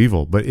the most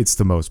evil. But it's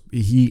the most.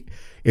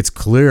 It's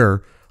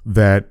clear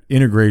that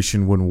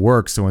integration wouldn't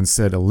work. So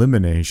instead,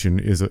 elimination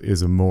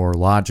is a more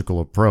logical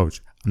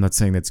approach. I'm not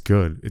saying that's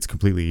good. It's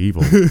completely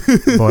evil.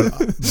 but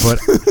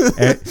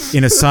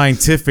in a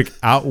scientific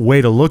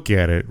way to look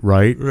at it,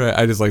 right? Right.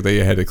 I just like that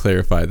you had to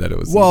clarify that it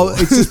was Well,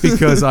 evil. it's just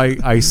because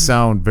I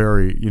sound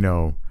very,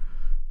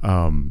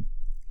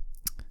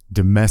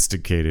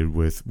 domesticated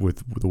with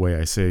the way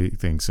I say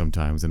things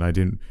sometimes, and I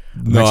didn't.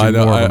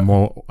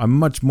 I'm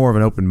much more of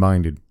an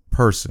open-minded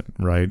person,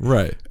 right?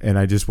 Right. And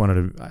I just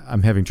wanted to.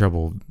 I'm having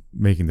trouble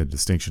making the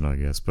distinction, I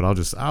guess, but I'll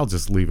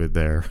just leave it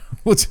there.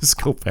 We'll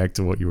just go back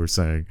to what you were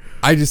saying.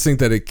 I just think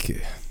that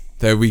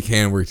that we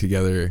can work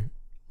together.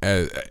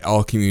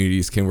 All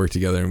communities can work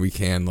together, and we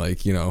can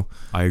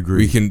I agree.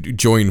 We can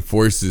join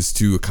forces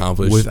to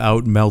accomplish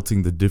without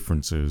melting the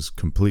differences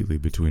completely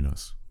between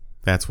us.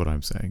 That's what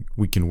I'm saying.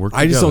 We can work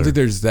together. I just don't think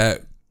there's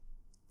that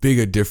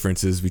big of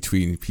differences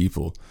between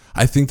people.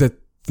 I think that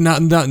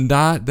not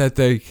that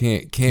they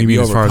can't you be mean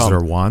overcome. As far as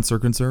our wants are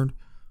concerned?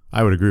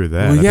 I would agree with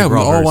that. Well, yeah, we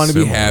all want to be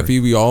similar. happy.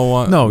 We all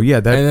want. No,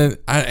 yeah, that.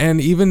 And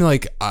even the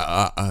way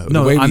I'm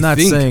we not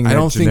think, saying I that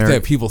don't think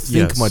that people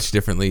think yes. much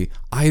differently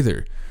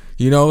either.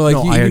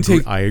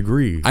 I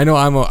agree. I know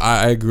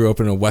I grew up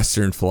in a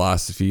Western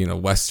philosophy and a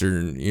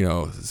Western,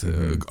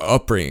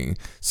 upbringing.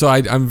 So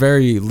I'm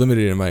very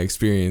limited in my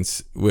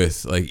experience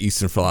with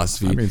Eastern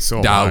philosophy. I mean,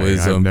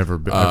 Taoism. I've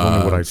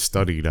only what I've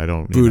studied. I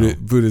don't.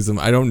 Buddhism.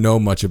 I don't know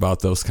much about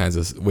those kinds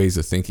of ways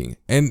of thinking,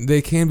 and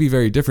they can be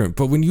very different.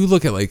 But when you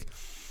look at like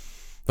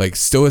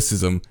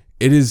Stoicism,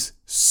 it is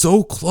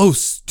so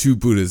close to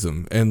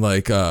Buddhism and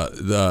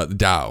the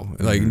Tao,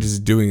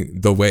 just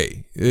doing the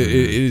way. It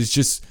is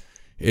just.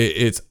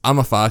 It's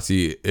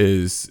amafati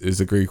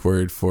is a Greek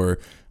word for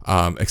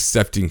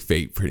accepting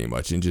fate, pretty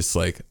much, and just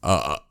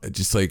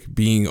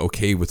being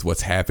okay with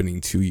what's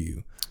happening to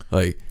you.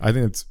 I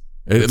think it's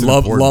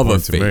love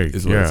of fate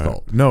is what it's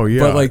called. No,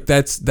 yeah, but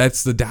that's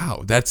the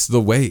Tao. That's the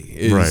way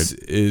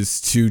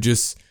is to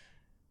just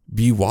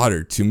be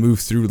water, to move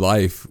through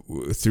life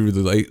through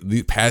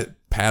the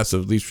paths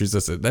of least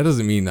resistance. That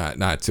doesn't mean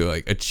not to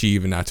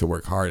achieve and not to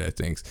work hard at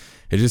things.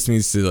 It just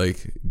means to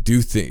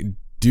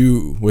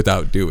do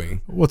without doing.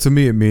 Well, to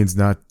me, it means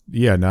not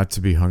to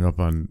be hung up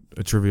on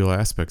trivial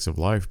aspects of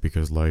life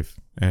because life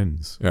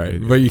ends. Right.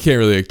 But you can't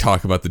really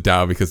talk about the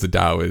Tao because the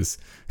Tao is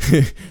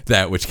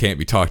that which can't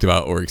be talked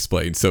about or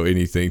explained. So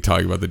anything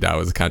talking about the Tao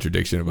is a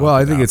contradiction about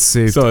I think it's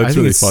safe. So it's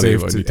really funny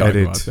safe when to you talk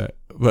edit about that.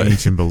 But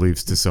ancient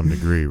beliefs to some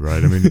degree,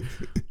 right? I mean,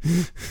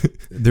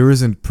 there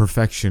isn't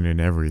perfection in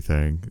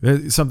everything.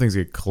 Some things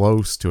get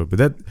close to it,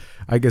 but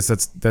I guess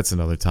that's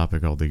another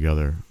topic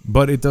altogether.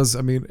 But it does.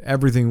 I mean,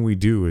 everything we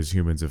do as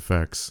humans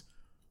affects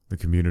the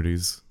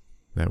communities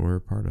that we're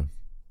a part of.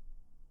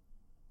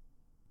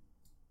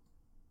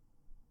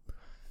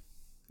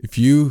 If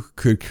you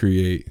could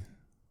create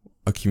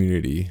a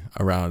community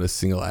around a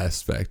single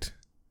aspect,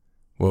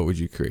 what would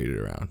you create it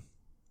around?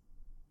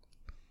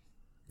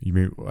 You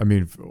mean? I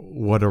mean,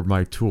 what are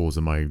my tools?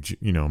 Am I,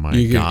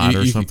 God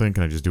or something?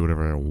 Can I just do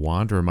whatever I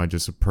want, or am I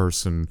just a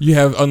person? You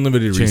have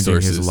unlimited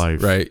resources, his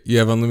life? Right? You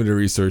have unlimited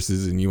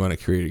resources, and you want to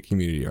create a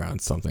community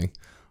around something.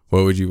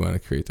 What would you want to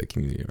create that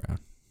community around?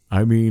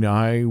 I mean,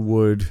 I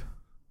would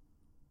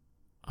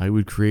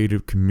create a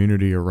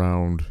community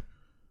around.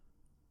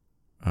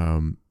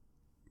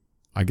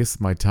 I guess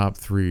my top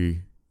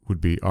three would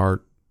be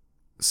art,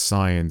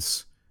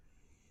 science,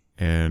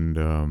 and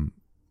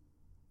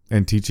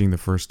teaching the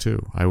first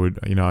two. I would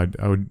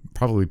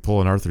probably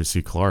pull an Arthur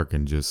C. Clarke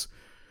and just,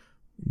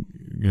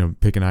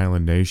 pick an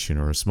island nation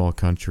or a small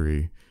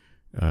country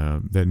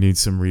that needs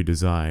some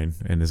redesign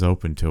and is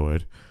open to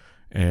it.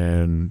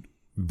 And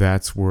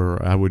that's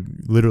where I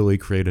would literally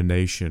create a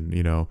nation,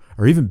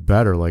 or even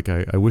better,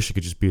 I wish it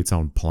could just be its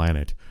own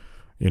planet,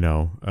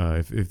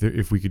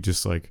 if we could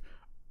just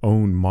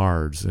own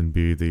Mars and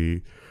be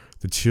the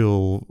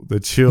chill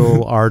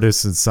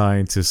artists and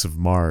scientists of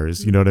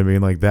Mars. You know what I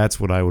mean? That's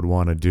what I would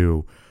want to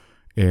do.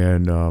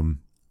 And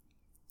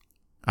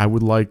I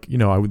would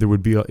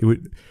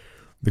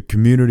the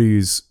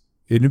communities,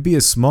 it'd be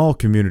a small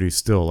community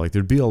still.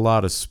 There'd be a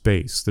lot of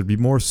space. There'd be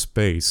more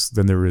space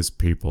than there is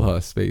people. A lot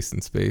of space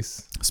and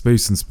space.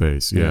 Space and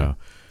space, yeah.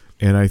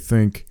 And I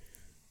think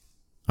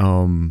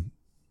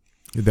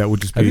that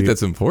would just be, I think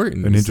that's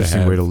important. An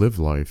interesting way to live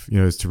life.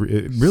 It's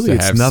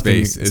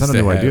nothing. It's not a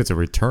new idea. It's a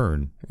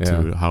return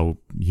to how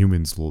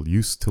humans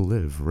used to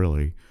live,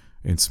 really,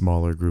 in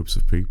smaller groups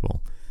of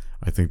people.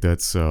 I think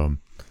that's,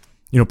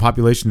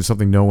 population is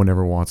something no one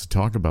ever wants to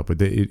talk about, but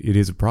it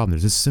is a problem.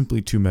 There's just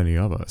simply too many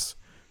of us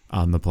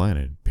on the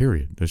planet,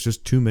 period. There's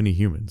just too many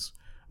humans.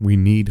 We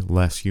need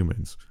less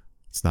humans.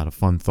 It's not a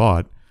fun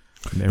thought.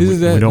 And we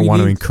don't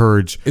want to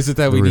encourage is it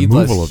that the we need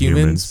removal less of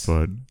humans,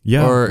 but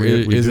yeah, or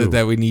we is do. it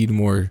that we need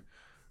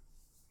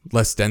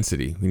less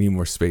density? We need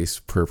more space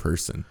per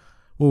person.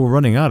 Well, we're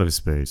running out of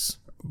space.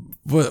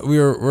 But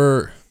we're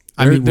we're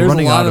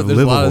running out of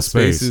livable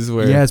space.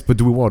 Where, yes, but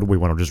do we want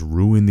to just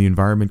ruin the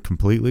environment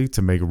completely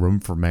to make room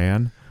for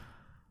man?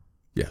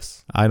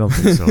 Yes. I don't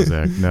think so,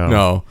 Zach. No.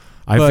 No.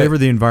 I favor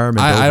the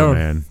environment over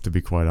man, to be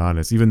quite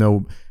honest. Even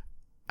though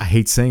I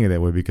hate saying it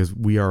that way because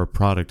we are a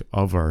product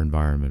of our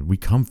environment. We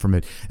come from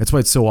it. That's why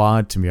it's so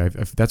odd to me.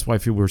 That's why I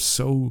feel we're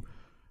so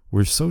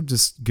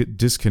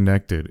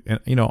disconnected. And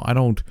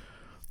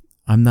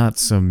I'm not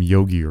some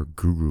yogi or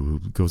guru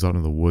who goes out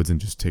in the woods and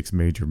just takes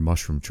major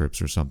mushroom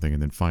trips or something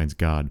and then finds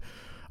God.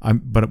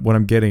 But what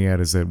I'm getting at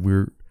is that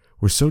we're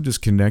so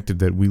disconnected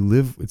that we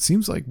live. It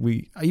seems like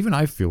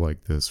I feel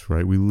like this,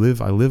 right?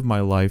 I live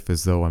my life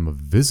as though I'm a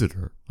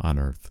visitor on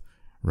Earth,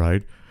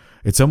 right?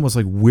 It's almost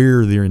like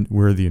we're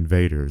the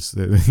invaders.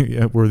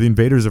 We're the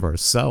invaders of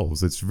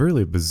ourselves. It's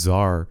really a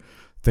bizarre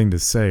thing to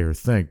say or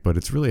think, but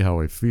it's really how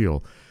I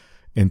feel.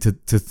 And to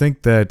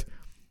think that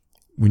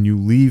when you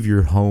leave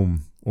your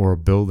home or a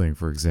building,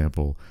 for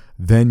example,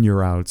 then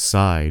you're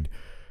outside,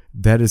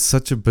 that is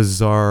such a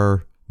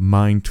bizarre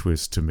mind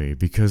twist to me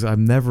because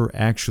I'm never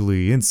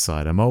actually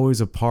inside. I'm always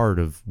a part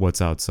of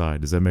what's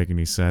outside. Does that make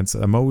any sense?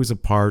 I'm always a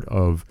part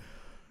of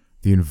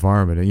the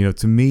environment. And,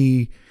 to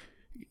me,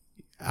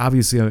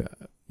 obviously,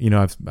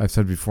 I've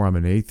said before I'm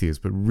an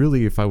atheist, but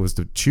really, if I was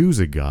to choose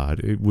a God,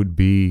 it would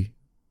be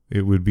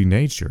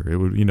nature. It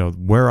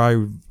would, where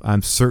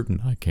I'm certain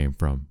I came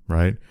from,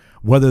 right?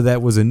 Whether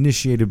that was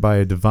initiated by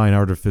a divine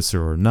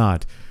artificer or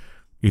not,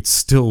 it's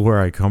still where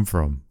I come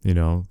from.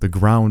 The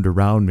ground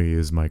around me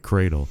is my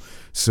cradle.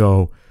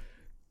 So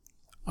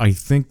I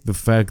think the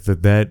fact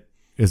that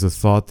is a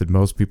thought that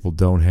most people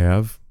don't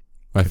have.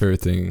 My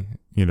favorite thing,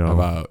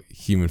 about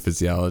human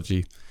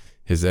physiology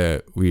is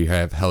that we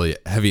have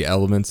heavy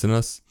elements in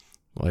us,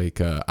 like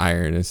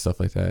iron and stuff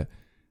like that.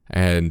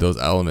 And those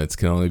elements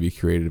can only be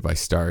created by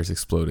stars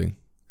exploding.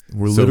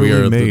 We are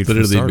literally made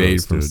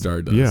from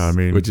stardust. Yeah, I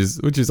mean, which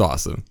is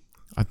awesome.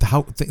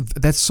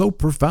 That's so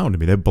profound to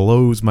me. That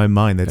blows my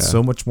mind. That's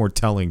so much more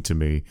telling to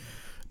me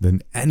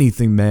than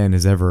anything man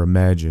has ever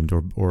imagined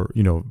or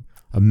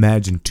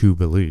imagined to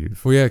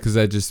believe. Well, yeah, because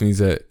that just means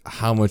that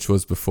how much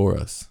was before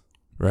us,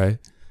 right?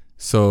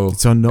 So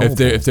it's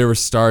unknowable. If there were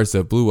stars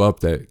that blew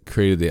up that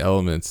created the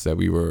elements that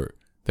we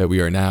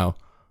are now,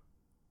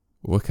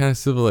 what kind of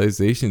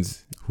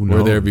civilizations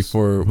were there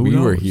before we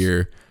were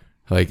here?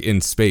 Like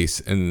in space,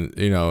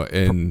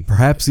 and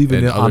perhaps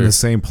even on the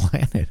same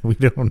planet. We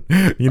don't, what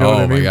I mean?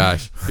 Oh my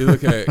gosh! You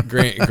look at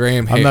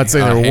Graham. I'm not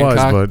saying there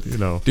Hancock, was,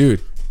 but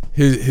dude,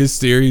 his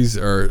theories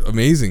are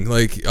amazing.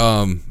 Like,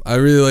 I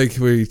really like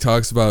where he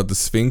talks about the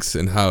Sphinx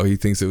and how he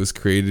thinks it was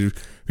created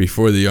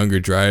before the Younger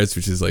Dryas,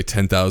 which is like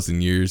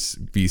 10,000 years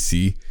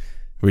BC,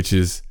 which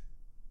is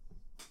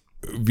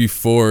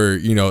before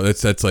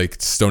that's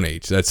like Stone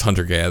Age. That's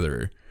hunter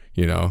gatherer,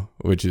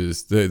 which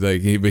is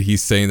but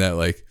he's saying that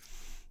like.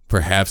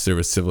 Perhaps there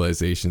were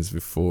civilizations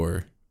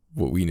before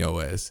what we know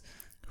as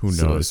who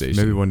knows.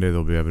 Maybe one day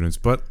there'll be evidence.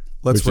 But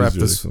let's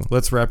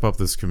wrap up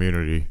this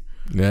community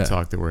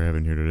talk that we're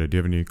having here today. Do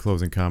you have any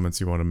closing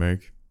comments you want to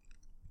make?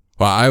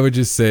 Well, I would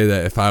just say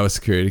that if I was to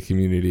create a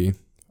community,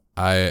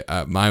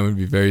 mine would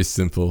be very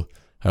simple.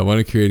 I want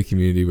to create a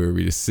community where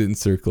we just sit in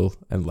circle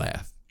and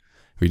laugh.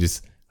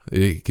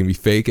 It can be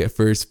fake at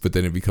first, but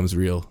then it becomes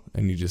real,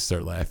 and you just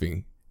start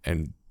laughing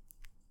and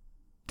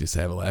just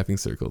have a laughing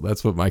circle.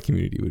 That's what my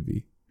community would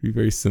be. Be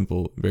very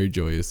simple, very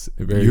joyous.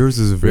 Yours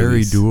is a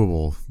very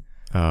doable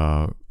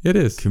it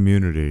is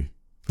community.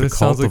 But it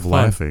sounds like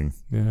laughing.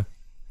 Yeah.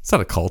 It's not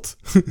a cult.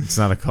 It's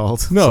not a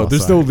cult? No,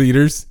 there's no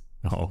leaders.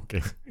 Oh,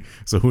 okay.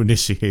 So who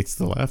initiates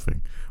the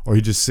laughing? Or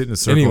you just sit in a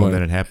circle and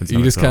then it happens.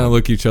 You just kind of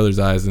look each other's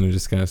eyes and it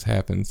just kind of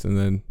happens. And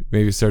then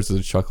maybe it starts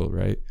with a chuckle,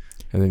 right?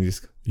 And then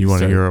you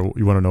want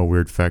to know a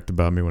weird fact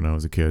about me when I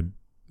was a kid?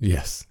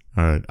 Yes.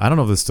 All right. I don't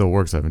know if this still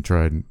works. I haven't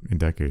tried in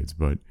decades,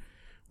 but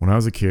when I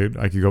was a kid,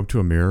 I could go up to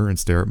a mirror and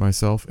stare at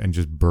myself and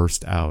just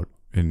burst out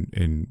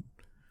in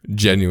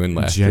genuine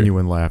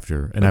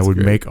laughter. And I would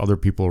make other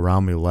people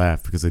around me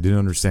laugh because they didn't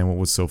understand what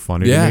was so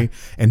funny to me.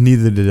 And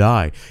neither did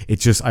I.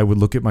 I would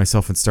look at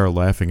myself and start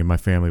laughing, and my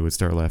family would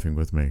start laughing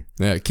with me.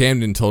 Yeah,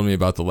 Camden told me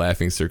about the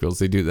laughing circles.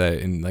 They do that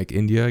in like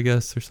India, I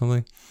guess, or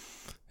something.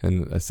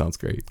 And that sounds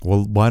great.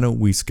 Well, why don't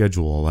we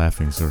schedule a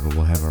laughing circle?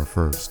 We'll have our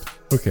first.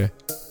 Okay.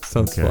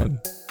 Sounds fun.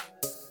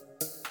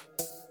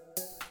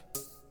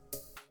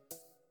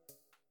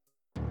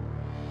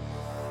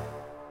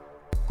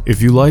 If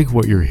you like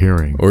what you're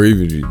hearing, or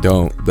even if you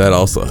don't, that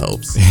also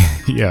helps.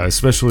 Yeah,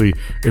 especially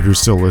if you're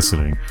still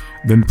listening,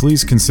 then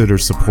please consider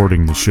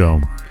supporting the show.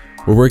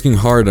 We're working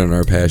hard on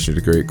our passion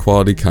to create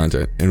quality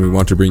content, and we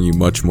want to bring you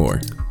much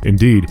more.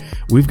 Indeed,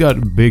 we've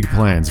got big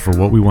plans for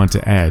what we want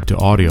to add to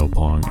Audio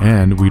Pong,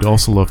 and we'd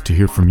also love to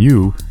hear from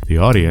you, the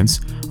audience,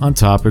 on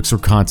topics or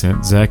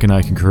content Zach and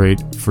I can create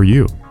for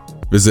you.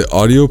 Visit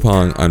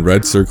AudioPong on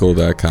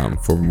redcircle.com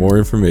for more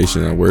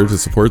information on where to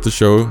support the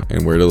show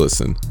and where to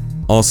listen.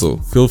 Also,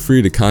 feel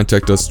free to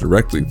contact us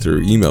directly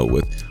through email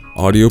with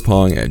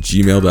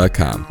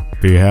audiopong@gmail.com.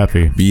 Be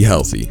happy. Be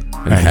healthy.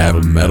 And have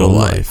a metal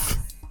life.